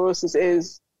multiple sclerosis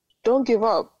is don't give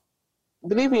up.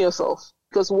 Believe in yourself.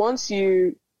 Because once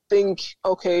you think,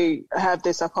 okay, I have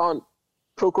this, I can't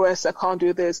progress, I can't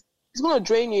do this, it's going to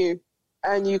drain you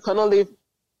and you cannot live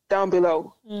down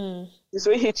below. It's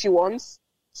really hit you once.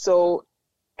 So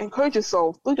encourage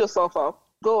yourself, build yourself up,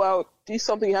 go out, do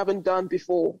something you haven't done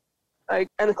before. And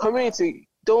the community,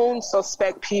 don't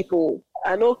suspect people.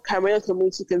 I know Cameroonian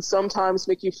community can sometimes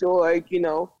make you feel like,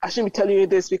 I shouldn't be telling you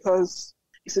this because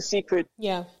it's a secret.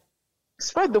 Yeah.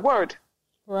 Spread the word.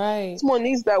 Right. Someone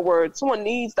needs that word. Someone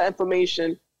needs that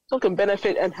information. Someone can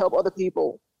benefit and help other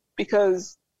people.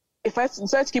 Because if I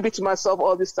decide to keep it to myself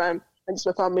all this time and just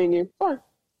my family and you, fine.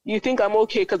 You think I'm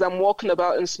okay because I'm walking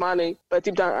about and smiling, but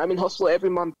deep down I'm in hospital every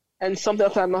month and something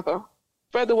after another.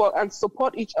 Spread the word and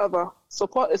support each other.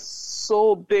 Support is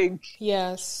so big.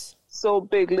 Yes. So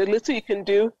big. The little you can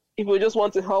do, if you just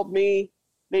want to help me,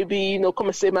 maybe, come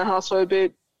and save my house for a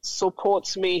bit,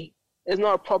 support me. It's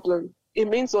not a problem. It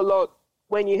means a lot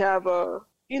when you have a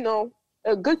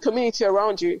good community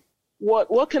around you.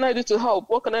 What can I do to help?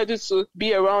 What can I do to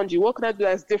be around you? What can I do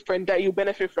that's different that you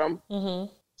benefit from?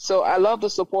 Mm-hmm. So I love the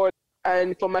support,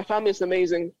 and for my family, it's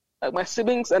amazing. Like my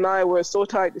siblings and I were so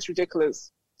tight, it's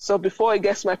ridiculous. So before I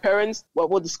guess my parents,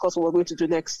 we'll discuss what we're going to do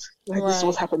next. This is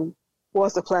what's happening.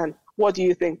 What's the plan? What do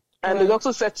you think? And the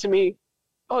doctor said to me,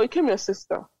 "Oh, you came your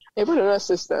sister. You bring another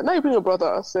sister. Now you bring a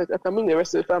brother." I said, "I can bring the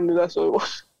rest of the family." That's what it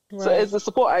was. Right. So it's the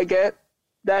support I get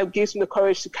that gives me the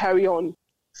courage to carry on.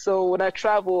 So when I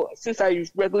travel, since I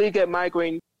regularly get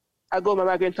migraine, I go on my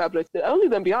migraine tablets. I don't leave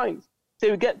them behind. So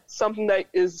you get something that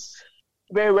is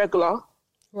very regular.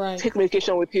 Right. Take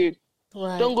medication with you.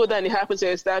 Right. Don't go there and it happens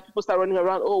to that people start running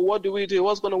around. Oh, what do we do?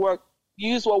 What's going to work?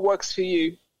 Use what works for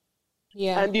you.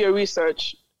 Yeah. And do your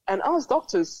research. And ask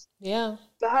doctors. Yeah.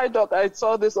 The hi doc, I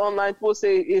saw this online. People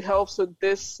say it helps with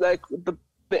this, like the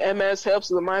MS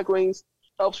helps with the migraines,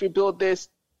 helps rebuild this.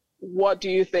 What do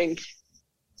you think?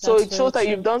 So it shows that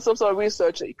you've done some sort of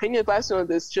research. Can you advise me on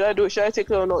this? Should I do it? Should I take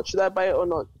it or not? Should I buy it or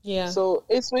not? Yeah. So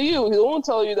it's for you. He won't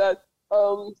tell you that,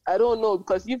 I don't know,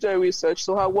 because you've done research.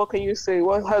 So what can you say?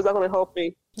 How is that going to help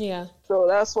me? Yeah. So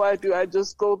that's what I do. I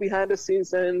just go behind the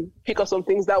scenes and pick up some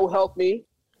things that will help me.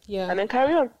 Yeah. And then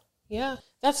carry on. Yeah.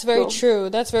 That's very true.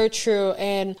 That's very true.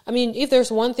 And I mean, if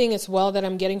there's one thing as well that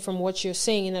I'm getting from what you're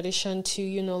saying, in addition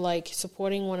to,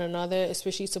 supporting one another,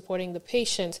 especially supporting the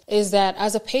patient, is that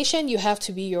as a patient, you have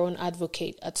to be your own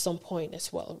advocate at some point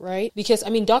as well, right? Because,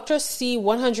 doctors see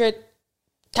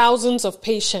 100,000s of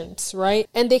patients, right?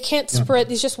 And they can't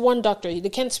spread, it's just one doctor. They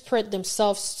can't spread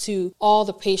themselves to all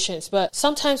the patients. But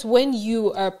sometimes when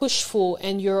you are pushful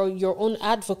and you're your own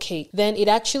advocate, then it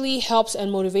actually helps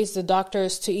and motivates the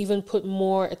doctors to even put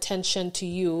more attention to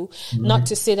you. Mm-hmm. Not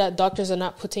to say that doctors are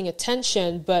not putting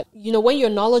attention, but when you're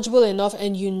knowledgeable enough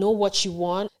and you know what you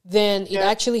want, then it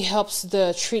actually helps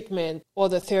the treatment or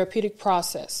the therapeutic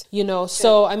process,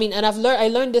 So, and I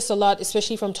learned this a lot,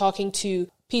 especially from talking to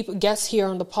guests here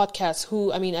on the podcast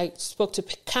who, I spoke to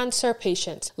cancer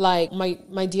patients, like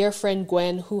my dear friend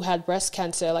Gwen, who had breast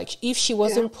cancer. Like, if she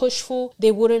wasn't pushful,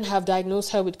 they wouldn't have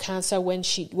diagnosed her with cancer when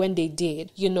they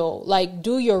did,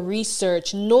 do your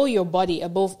research, know your body,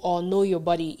 above all, know your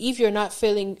body. If you're not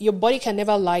feeling, your body can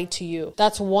never lie to you.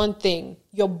 That's one thing.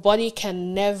 Your body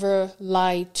can never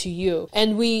lie to you.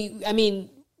 And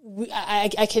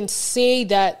I can say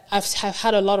that I've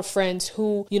had a lot of friends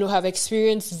who, have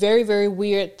experienced very, very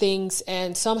weird things,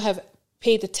 and some have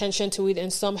paid attention to it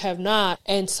and some have not,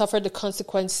 and suffered the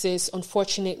consequences,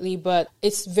 unfortunately. But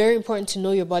it's very important to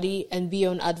know your body and be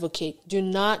your own advocate. Do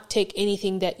not take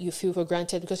anything that you feel for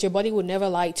granted, because your body will never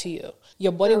lie to you.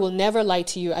 Your body will never lie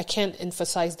to you. I can't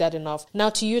emphasize that enough.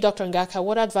 Now, to you, Dr. Ngaka,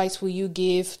 what advice will you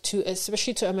give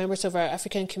especially to our members of our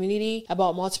African community,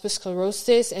 about multiple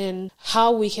sclerosis and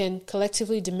how we can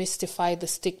collectively demystify the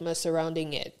stigma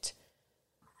surrounding it?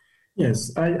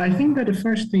 Yes, I think that the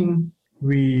first thing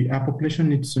our population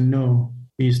needs to know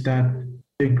is that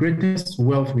the greatest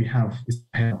wealth we have is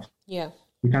health. Yeah.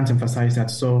 We can't emphasize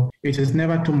that. So it is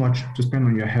never too much to spend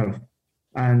on your health.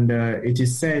 And it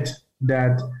is said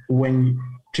that when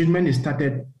treatment is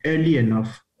started early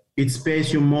enough, it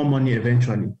spares you more money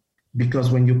eventually.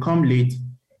 Because when you come late,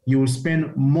 you will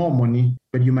spend more money,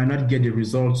 but you might not get the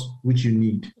results which you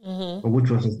need or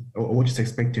which is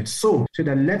expected. So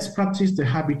that let's practice the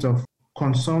habit of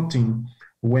consulting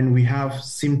when we have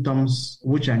symptoms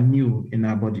which are new in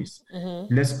our bodies.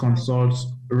 Let's consult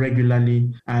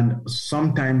regularly and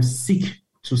sometimes seek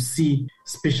to see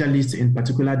specialists in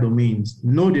particular domains.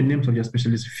 Know the names of your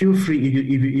specialists. Feel free,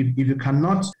 if you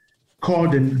cannot call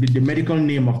the medical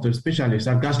name of the specialist,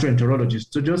 a gastroenterologist,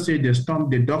 to just say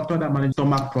the doctor that manages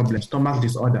stomach problems, stomach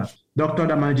disorder, doctor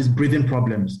that manages breathing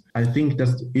problems. I think that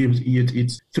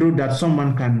it's through that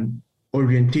someone can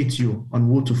orientate you on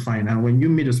who to find. And when you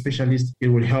meet a specialist, it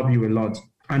will help you a lot.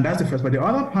 And that's the first part. The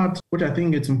other part, which I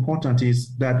think it's important,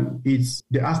 is that it's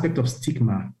the aspect of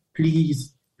stigma.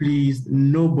 Please,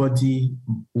 nobody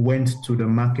went to the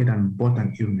market and bought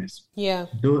an illness. Yeah.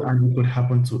 Though and it could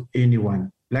happen to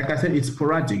anyone. Like I said, it's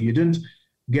sporadic. You don't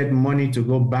get money to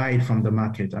go buy it from the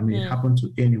market. I mean, it happened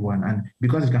to anyone. And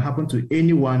because it can happen to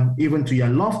anyone, even to your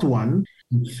loved one,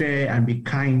 be fair and be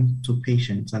kind to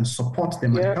patients and support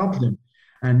them and help them.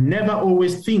 And never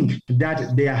always think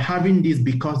that they are having this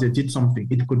because they did something.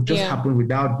 It could just happen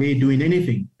without they doing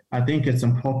anything. I think it's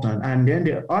important. And then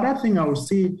the other thing I would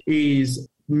say is,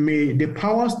 may the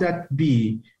powers that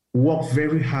be work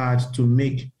very hard to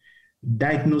make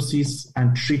diagnosis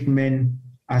and treatment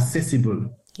accessible,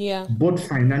 both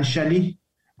financially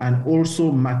and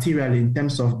also materially, in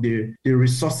terms of the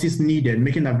resources needed,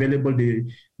 making available the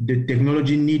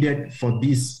technology needed for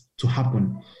this to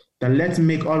happen. That let's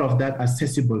make all of that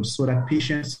accessible so that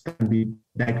patients can be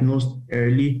diagnosed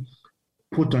early,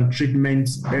 put on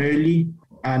treatments early,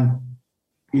 and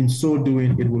in so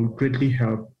doing, it will greatly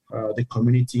help the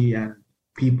community and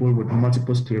people with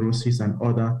multiple sclerosis and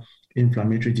other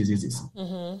inflammatory diseases.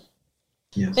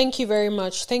 Yes. Thank you very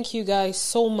much. Thank you guys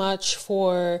so much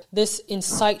for this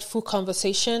insightful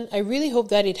conversation. I really hope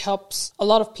that it helps a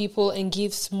lot of people and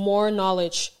gives more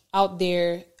knowledge out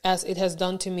there as it has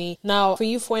done to me. Now, for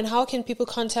you, Fuen, how can people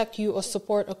contact you or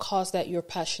support a cause that you're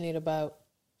passionate about?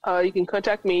 You can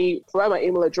contact me via my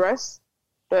email address.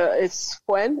 It's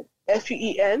Fuen,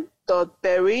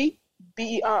 FUEN.berry,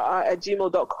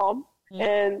 BERR@gmail.com.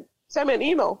 And send me an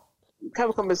email.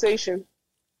 Have a conversation.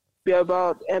 Be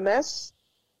about MS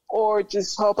or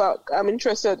just help out. I'm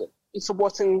interested in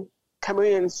supporting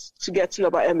Cameroonians to get to know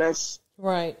about MS.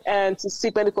 Right. And to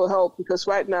seek medical help, because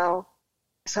right now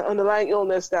it's an underlying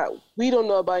illness that we don't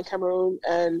know about in Cameroon,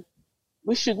 and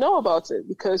we should know about it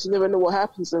because you never know what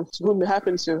happens and to whom it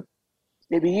happens to.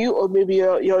 Maybe you or maybe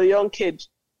you're a young kid.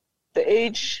 The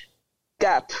age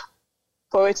gap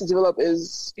for it to develop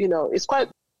is, it's quite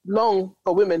long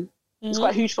for women. It's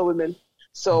quite huge for women.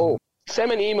 So send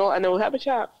me an email and then we'll have a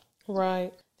chat.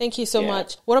 Right. Thank you so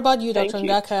much. What about you, Dr.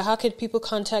 Ngaka? How can people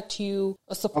contact you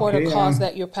or support a cause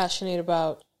that you're passionate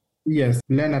about? Yes,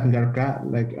 Leonard Ngaka.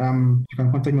 You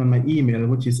can contact me on my email,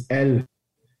 which is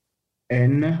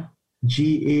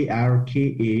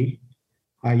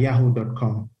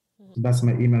lngarka@yahoo.com. That's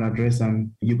my email address,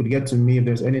 and you could get to me if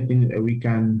there's anything we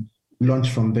can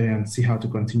launch from there and see how to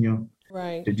continue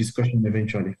the discussion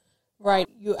eventually. Right.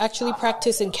 You actually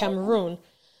practice in Cameroon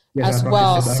as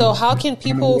well. So how can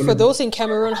people, for those in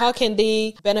Cameroon, how can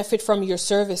they benefit from your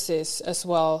services as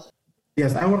well?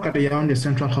 Yes, I work at the Yaoundé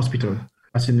Central Hospital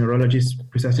as a neurologist,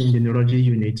 precisely in the neurology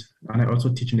unit. And I also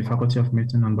teach in the Faculty of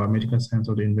Medicine and Biomedical Science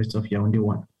of the University of Yaoundé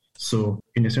 1. So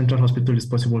in the Central Hospital, it's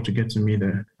possible to get to me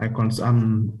there.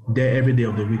 I'm there every day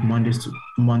of the week, Monday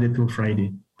through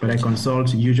Friday. But I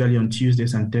consult usually on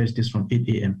Tuesdays and Thursdays from 8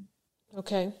 a.m.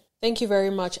 Okay. Thank you very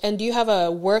much. And do you have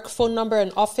a work phone number,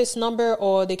 an office number,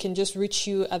 or they can just reach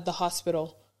you at the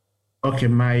hospital? Okay,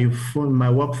 my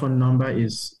work phone number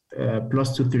is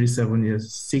 +237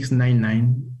 is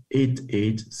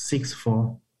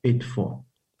 699-886484.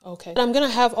 Okay. I'm going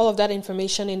to have all of that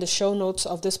information in the show notes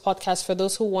of this podcast for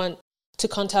those who want to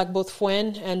contact both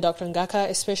Fuen and Dr. Ngaka,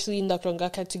 especially in Dr.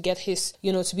 Ngaka, to get his,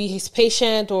 to be his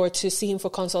patient or to see him for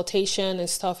consultation and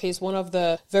stuff. He's one of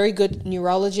the very good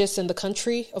neurologists in the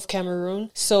country of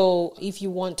Cameroon. So if you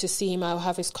want to see him, I'll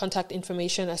have his contact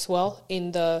information as well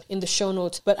in the show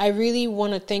notes. But I really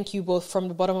want to thank you both from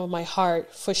the bottom of my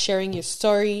heart for sharing your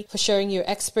story, for sharing your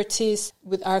expertise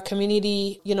with our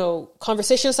community.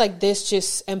 Conversations like this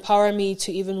just empower me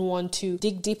to even want to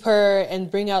dig deeper and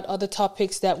bring out other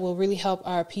topics that will really help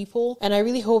our people. And I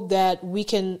really hope that we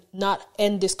can not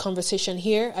end this conversation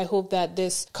here. I hope that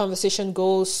this conversation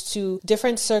goes to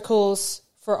different circles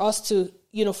for us to,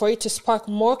 for it to spark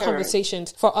more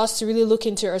conversations, for us to really look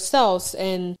into ourselves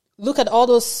and look at all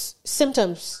those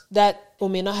symptoms that we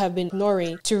may not have been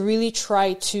ignoring, to really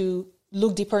try to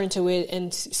look deeper into it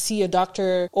and see a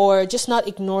doctor, or just not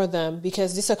ignore them,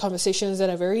 because these are conversations that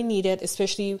are very needed,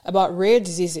 especially about rare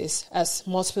diseases as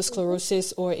multiple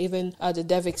sclerosis or even the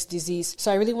Devick's disease.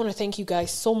 So I really want to thank you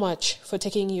guys so much for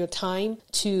taking your time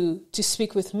to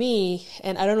speak with me.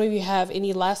 And I don't know if you have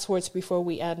any last words before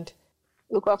we end.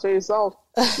 Look after yourself.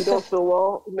 If you don't feel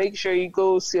well, make sure you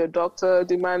go see a doctor,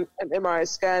 demand an MRI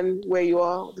scan where you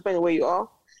are, depending on where you are.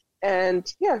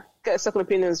 And get a second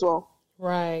opinion as well.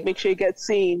 Right. Make sure you get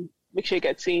seen.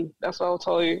 That's what I'll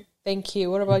tell you. Thank you.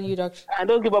 What about you, Doctor? And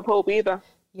don't give up hope either.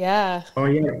 Yeah. Oh,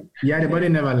 yeah. Yeah, the body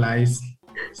never lies.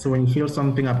 So when you feel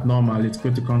something abnormal, it's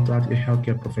good to contact a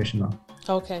healthcare professional.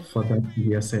 Okay. For that to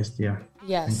be assessed, yeah.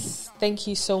 Yes. Thank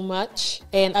you so much.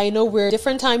 And I know we're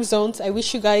different time zones. I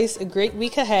wish you guys a great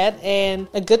week ahead and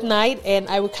a good night. And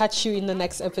I will catch you in the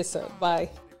next episode. Bye.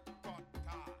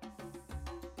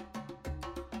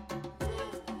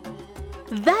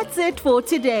 That's it for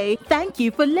today. Thank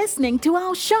you for listening to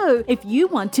our show. If you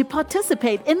want to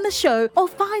participate in the show or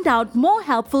find out more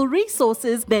helpful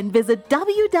resources, then visit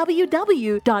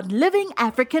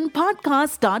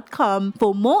www.livingafricanpodcast.com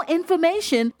for more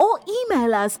information, or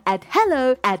email us at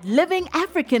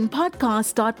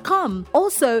hello@livingafricanpodcast.com.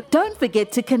 Also, don't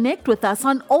forget to connect with us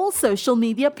on all social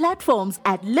media platforms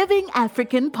at Living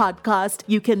African Podcast.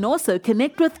 You can also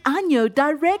connect with Anyo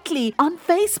directly on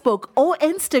Facebook or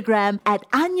Instagram at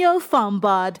Anyo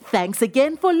Farmbard. Thanks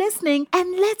again for listening,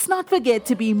 and let's not forget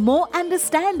to be more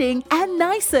understanding and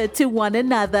nicer to one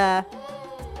another.